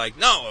I'd be like,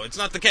 no, it's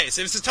not the case.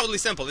 This is totally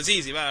simple. It's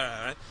easy,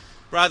 right?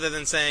 Rather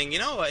than saying,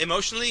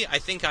 emotionally, I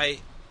think I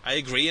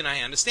agree and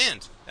I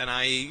understand. And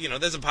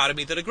there's a part of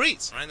me that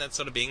agrees, right? That's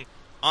sort of being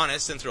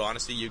honest, and through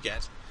honesty you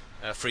get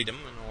freedom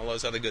and all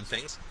those other good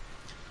things.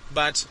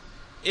 But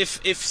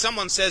if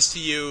someone says to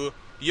you,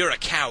 you're a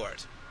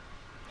coward,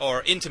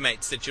 or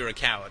intimates that you're a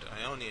coward.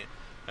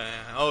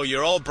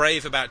 You're all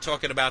brave about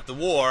talking about the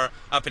war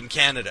up in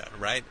Canada,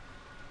 right?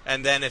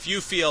 And then if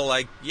you feel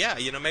like, yeah,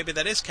 maybe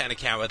that is kind of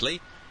cowardly,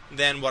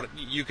 then what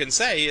you can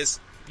say is,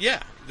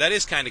 yeah, that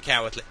is kind of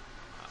cowardly.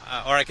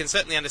 Or I can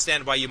certainly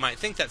understand why you might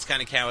think that's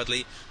kind of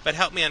cowardly, but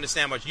help me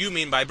understand what you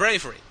mean by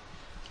bravery,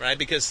 right?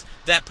 Because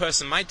that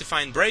person might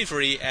define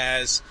bravery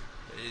as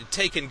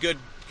taking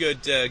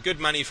good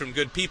money from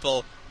good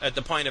people at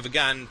the point of a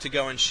gun to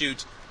go and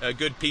shoot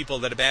good people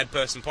that a bad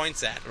person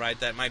points at, right?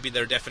 That might be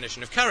their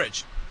definition of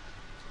courage.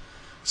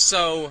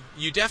 So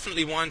you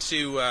definitely want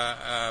to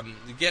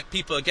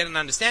get an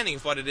understanding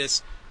of what it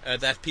is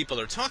that people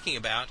are talking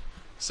about,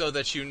 so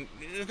that you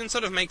can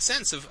sort of make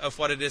sense of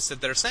what it is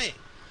that they're saying.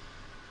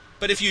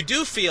 But if you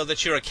do feel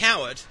that you're a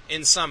coward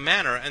in some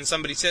manner, and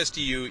somebody says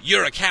to you,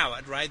 you're a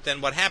coward, right, then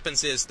what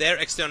happens is their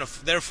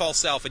false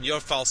self and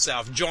your false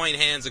self join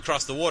hands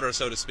across the water,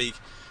 so to speak,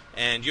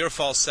 and your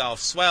false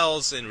self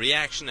swells in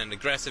reaction and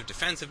aggressive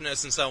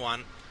defensiveness and so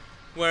on,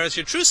 whereas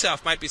your true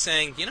self might be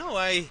saying,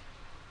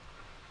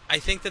 I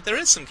think that there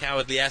is some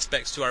cowardly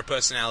aspects to our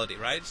personality,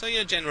 right? So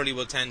you generally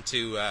will tend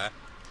to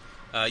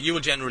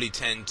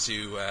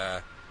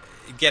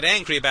get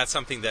angry about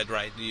something that,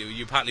 right,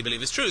 you partly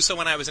believe is true. So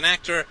when I was an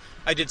actor,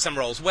 I did some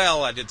roles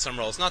well, I did some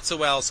roles not so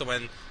well.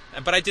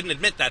 But I didn't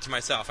admit that to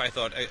myself. I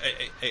thought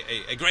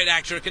a great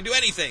actor can do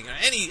anything,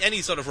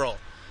 any sort of role.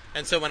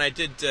 And so when I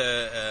did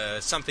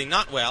something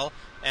not well,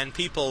 and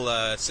people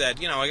said,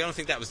 I don't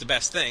think that was the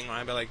best thing,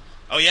 I'd be like,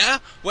 oh yeah?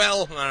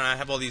 Well, I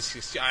have all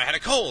these, I had a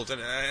cold,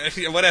 and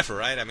whatever,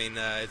 right? I mean,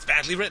 it's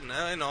badly written,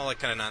 and all that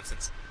kind of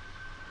nonsense.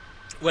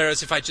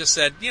 Whereas if I just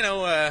said,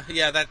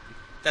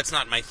 that's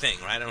not my thing,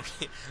 right? I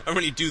don't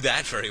really do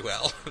that very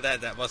well.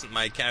 That wasn't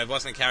it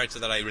wasn't a character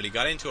that I really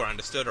got into or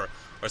understood or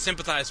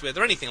sympathized with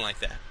or anything like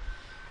that.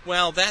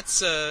 Well,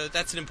 that's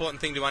an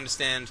important thing to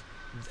understand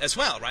as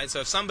well, right?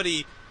 So if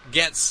somebody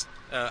gets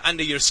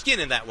under your skin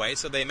in that way,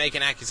 so they make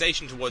an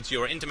accusation towards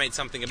you or intimate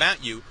something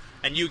about you,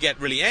 and you get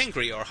really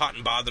angry or hot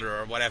and bothered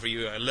or whatever,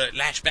 you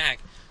lash back,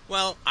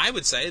 well, I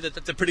would say that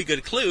that's a pretty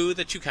good clue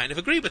that you kind of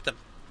agree with them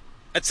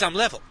at some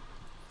level.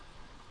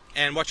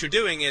 And what you're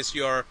doing is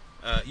you're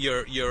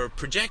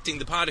projecting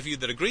the part of you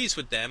that agrees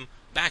with them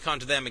back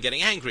onto them and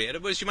getting angry at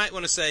it, whereas you might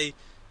want to say,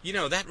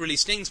 that really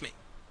stings me.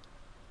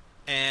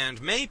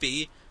 And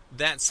maybe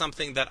that's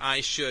something that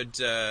I should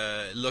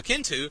look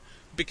into,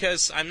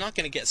 because I'm not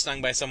going to get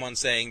stung by someone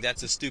saying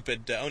that's a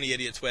stupid, only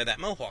idiots wear that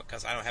mohawk,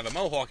 because I don't have a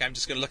mohawk. I'm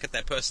just going to look at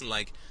that person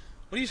like,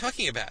 what are you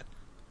talking about?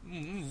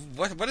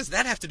 What does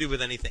that have to do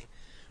with anything?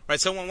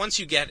 Right? So once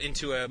you get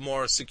into a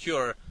more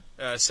secure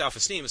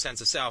self-esteem, a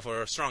sense of self,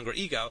 or a stronger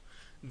ego,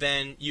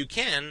 then you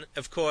can,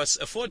 of course,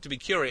 afford to be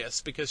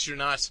curious, because you're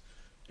not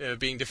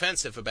being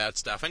defensive about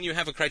stuff, and you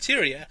have a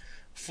criteria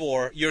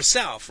for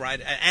yourself,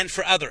 right, and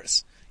for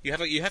others. You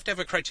have to have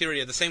a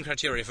criteria, the same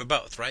criteria for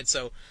both, right?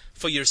 So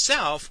for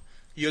yourself,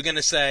 you're going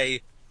to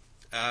say,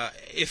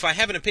 if I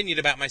have an opinion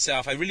about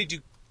myself, I really do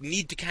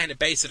need to kind of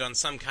base it on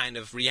some kind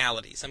of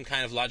reality, some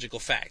kind of logical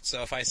fact.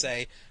 So if I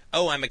say,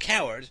 oh, I'm a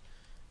coward,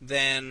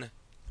 then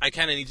I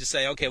kind of need to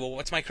say, okay, well,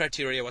 what's my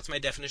criteria? What's my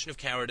definition of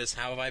cowardice?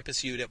 How have I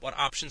pursued it? What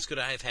options could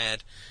I have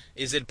had?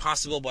 Is it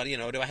possible? Do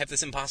I have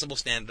this impossible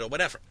standard or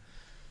whatever?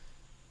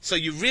 So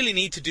you really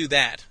need to do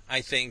that,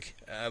 I think,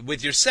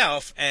 with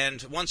yourself.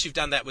 And once you've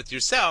done that with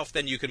yourself,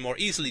 then you can more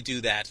easily do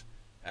that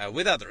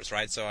with others,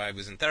 right? So I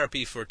was in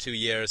therapy for 2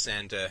 years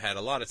and had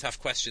a lot of tough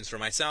questions for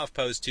myself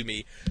posed to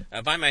me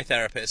by my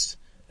therapist,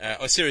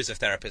 or a series of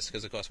therapists,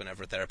 because, of course,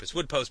 whenever a therapist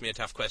would pose me a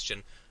tough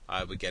question,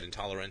 I would get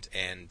intolerant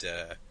and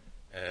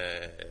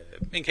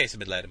in case of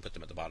Midland and put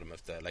them at the bottom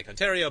of the Lake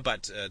Ontario,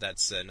 but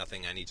that's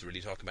nothing I need to really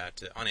talk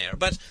about on air.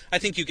 But I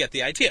think you get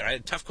the idea. I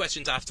had tough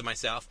questions after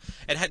myself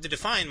and had to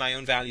define my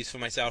own values for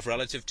myself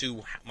relative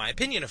to my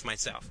opinion of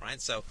myself, right?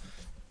 So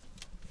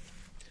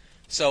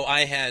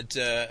I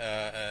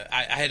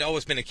had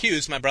always been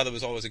accused, my brother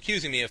was always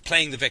accusing me of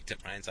playing the victim,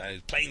 right? So I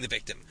was playing the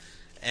victim.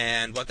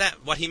 And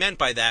what he meant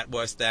by that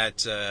was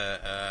that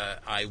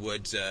I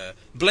would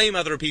blame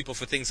other people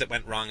for things that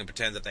went wrong and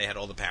pretend that they had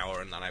all the power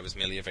and that I was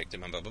merely a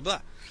victim and blah, blah,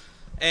 blah.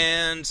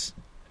 And,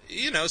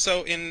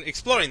 so in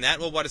exploring that,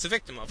 well, what is a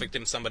victim? Well, a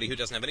victim is somebody who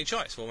doesn't have any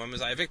choice. Well, when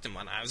was I a victim?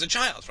 When I was a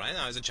child, right?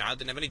 I was a child,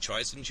 didn't have any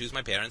choice, didn't choose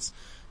my parents,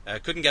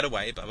 couldn't get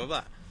away, blah, blah,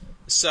 blah.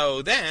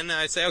 So then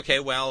I'd say, okay,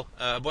 well,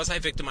 was I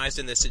victimized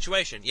in this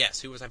situation?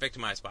 Yes. Who was I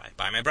victimized by?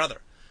 By my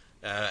brother.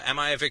 Am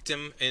I a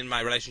victim in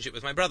my relationship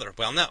with my brother?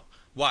 Well, no.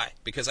 Why?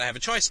 Because I have a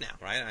choice now,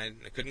 right?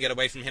 I couldn't get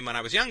away from him when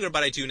I was younger,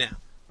 but I do now,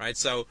 right?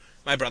 So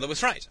my brother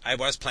was right. I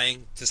was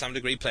to some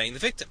degree, playing the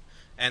victim.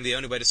 And the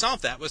only way to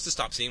solve that was to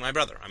stop seeing my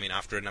brother. I mean,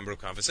 after a number of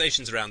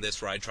conversations around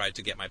this where I tried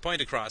to get my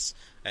point across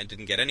and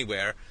didn't get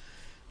anywhere,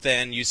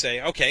 then you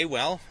say, okay,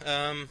 well,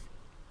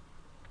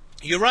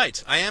 you're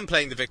right. I am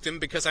playing the victim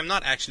because I'm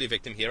not actually a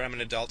victim here. I'm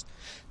an adult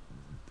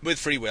with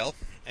free will,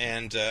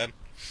 and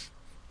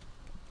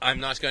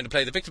I'm not going to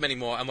play the victim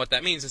anymore. And what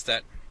that means is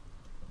that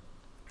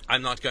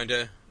I'm not going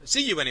to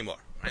see you anymore.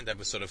 Right? That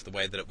was sort of the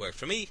way that it worked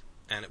for me.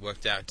 and it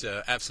worked out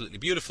absolutely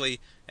beautifully,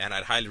 and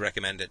I'd highly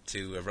recommend it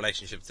to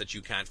relationships that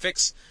you can't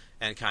fix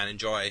and can't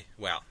enjoy.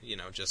 Well,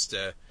 just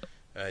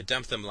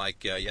dump them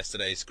like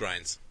yesterday's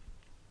grinds.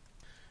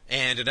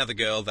 And another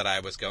girl that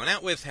I was going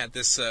out with had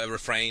this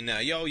refrain,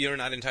 yo, you're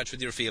not in touch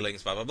with your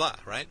feelings, blah, blah, blah,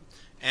 right?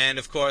 And,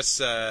 of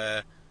course,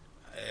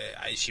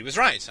 she was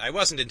right. I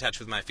wasn't in touch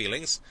with my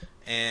feelings.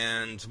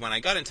 And when I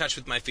got in touch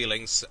with my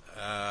feelings,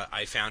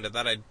 I found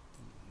that I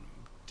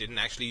didn't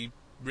actually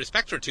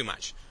respect her too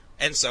much.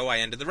 And so I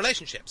ended the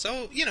relationship.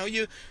 So,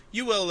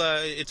 you will,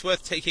 it's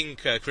worth taking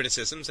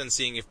criticisms and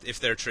seeing if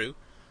they're true.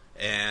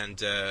 And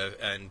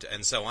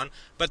so on,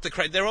 but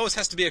there always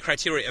has to be a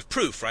criteria of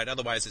proof, right?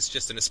 Otherwise, it's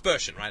just an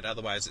aspersion, right?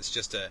 Otherwise, it's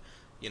just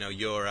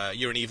you're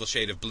an evil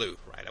shade of blue,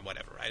 right, or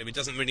whatever, right? I mean, it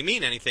doesn't really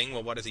mean anything.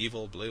 Well, what is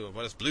evil blue?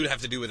 What does blue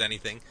have to do with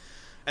anything?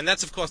 And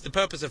that's, of course, the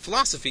purpose of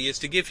philosophy is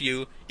to give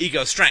you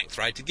ego strength,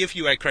 right? To give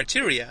you a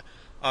criteria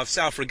of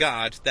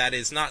self-regard that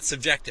is not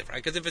subjective,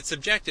 right? Because if it's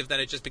subjective, then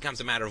it just becomes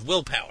a matter of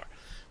willpower.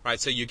 Right,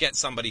 so you get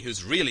somebody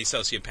who's really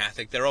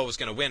sociopathic, they're always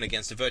going to win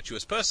against a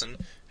virtuous person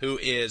who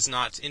is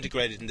not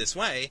integrated in this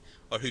way,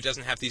 or who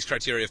doesn't have these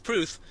criteria of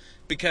proof,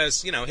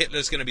 because,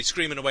 Hitler's going to be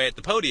screaming away at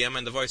the podium,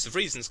 and the voice of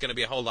reason is going to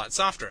be a whole lot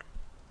softer.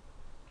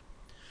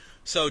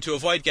 So to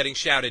avoid getting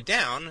shouted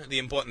down, the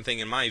important thing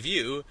in my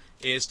view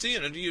is to,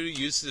 you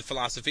use the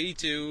philosophy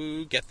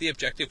to get the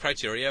objective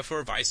criteria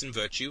for vice and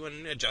virtue,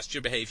 and adjust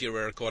your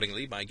behavior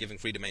accordingly by giving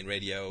Free Domain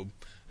Radio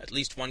at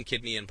least one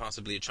kidney and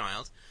possibly a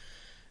child.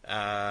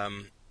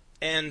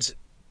 And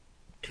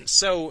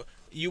so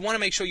you want to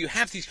make sure you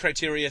have these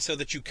criteria so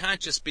that you can't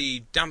just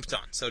be dumped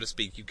on, so to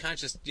speak. You can't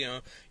just,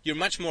 you're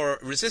much more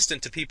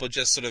resistant to people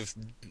just sort of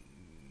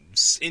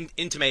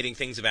intimating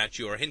things about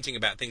you or hinting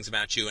about things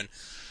about you and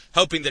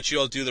hoping that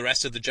you'll do the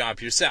rest of the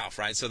job yourself,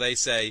 right? So they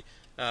say,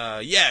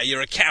 yeah,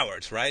 you're a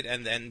coward, right?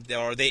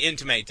 Or they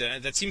intimate,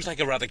 that seems like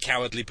a rather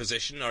cowardly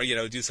position, or,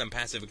 do some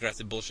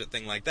passive-aggressive bullshit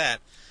thing like that.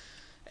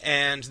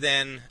 And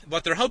then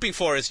what they're hoping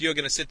for is you're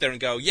going to sit there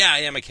and go, yeah, I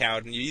am a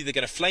coward, and you're either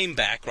going to flame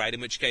back, right,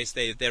 in which case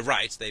they're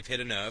right, they've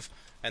hit a nerve,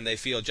 and they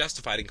feel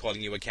justified in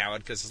calling you a coward,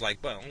 because it's like,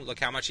 well, look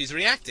how much he's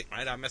reacting,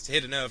 right, I must have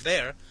hit a nerve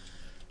there.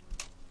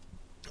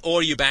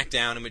 Or you back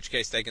down, in which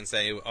case they can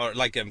say, or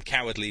like in a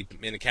cowardly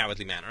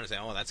manner, and say,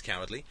 oh, that's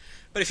cowardly.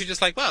 But if you're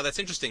just like, well, that's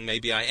interesting,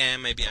 maybe I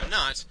am, maybe I'm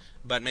not,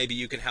 but maybe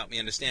you can help me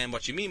understand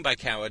what you mean by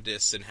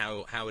cowardice, and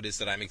how it is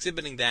that I'm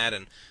exhibiting that,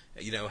 and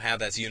how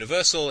that's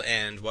universal,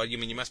 and what you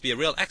mean. You must be a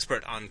real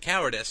expert on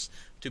cowardice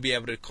to be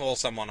able to call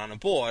someone on a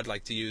board,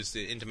 like to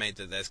intimate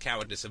that there's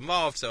cowardice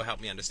involved, so help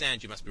me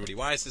understand, you must be really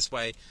wise this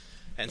way,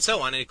 and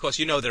so on. And of course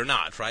they're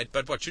not, right?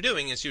 But what you're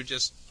doing is you're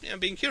just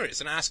being curious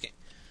and asking.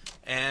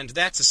 And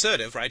that's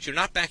assertive, right? You're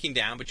not backing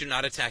down, but you're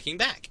not attacking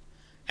back.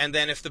 And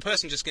then if the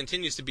person just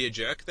continues to be a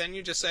jerk, then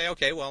you just say,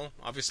 okay, well,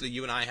 obviously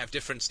you and I have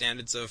different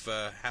standards of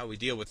how we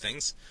deal with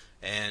things,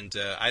 and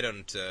I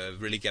don't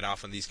really get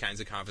off on these kinds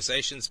of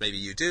conversations. Maybe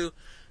you do,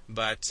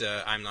 but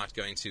I'm not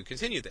going to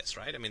continue this,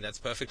 right? I mean, that's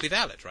perfectly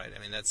valid, right? I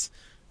mean, that's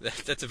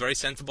a very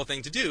sensible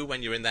thing to do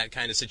when you're in that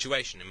kind of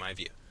situation, in my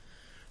view.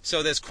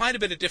 So there's quite a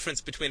bit of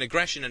difference between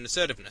aggression and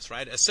assertiveness,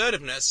 right?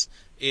 Assertiveness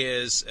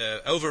is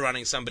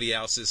overrunning somebody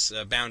else's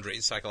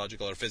boundaries,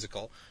 psychological or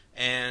physical,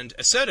 and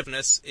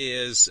assertiveness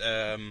is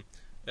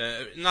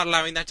not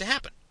allowing that to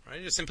happen,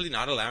 right? You're simply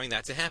not allowing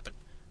that to happen.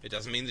 It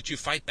doesn't mean that you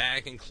fight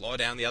back and claw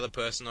down the other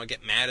person or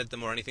get mad at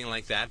them or anything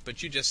like that,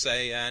 but you just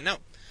say, no,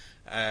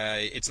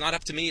 it's not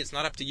up to me, it's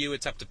not up to you,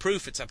 it's up to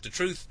proof, it's up to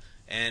truth.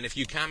 And if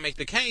you can't make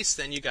the case,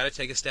 then you got to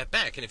take a step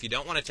back. And if you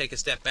don't want to take a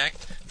step back,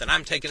 then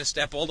I'm taking a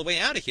step all the way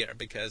out of here,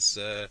 because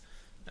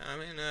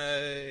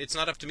it's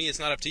not up to me, it's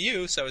not up to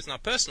you, so it's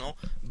not personal.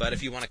 But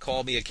if you want to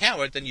call me a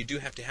coward, then you do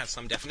have to have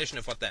some definition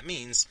of what that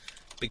means,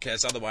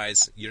 because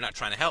otherwise you're not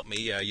trying to help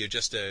me. You're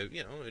just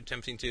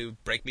attempting to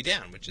break me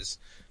down, which is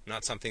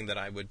not something that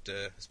I would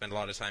spend a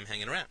lot of time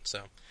hanging around.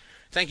 So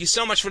thank you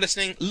so much for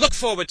listening. Look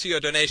forward to your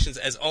donations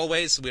as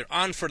always. We're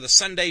on for the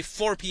Sunday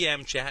 4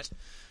 p.m. chat.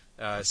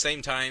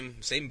 Same time,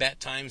 same bat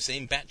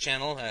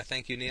channel.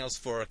 Thank you, Niels,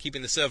 for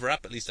keeping the server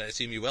up. At least I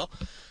assume you will.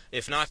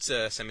 If not,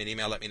 send me an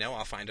email, let me know.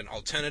 I'll find an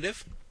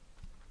alternative.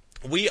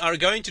 We are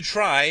going to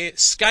try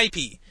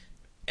Skype,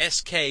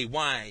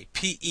 SKYPE.com.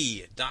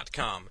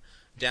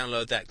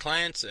 Download that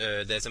client.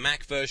 There's a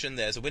Mac version,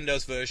 there's a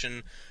Windows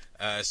version.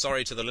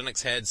 Sorry to the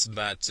Linux heads,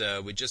 but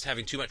we're just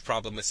having too much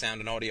problem with sound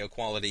and audio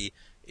quality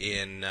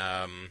in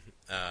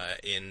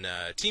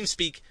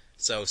TeamSpeak.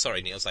 So,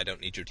 sorry, Niels, I don't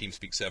need your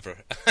TeamSpeak server.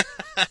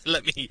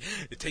 Let me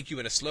take you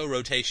in a slow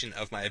rotation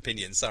of my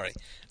opinion. Sorry.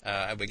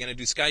 We're going to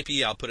do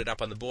Skype. I'll put it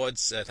up on the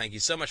boards. Thank you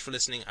so much for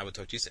listening. I will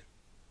talk to you soon.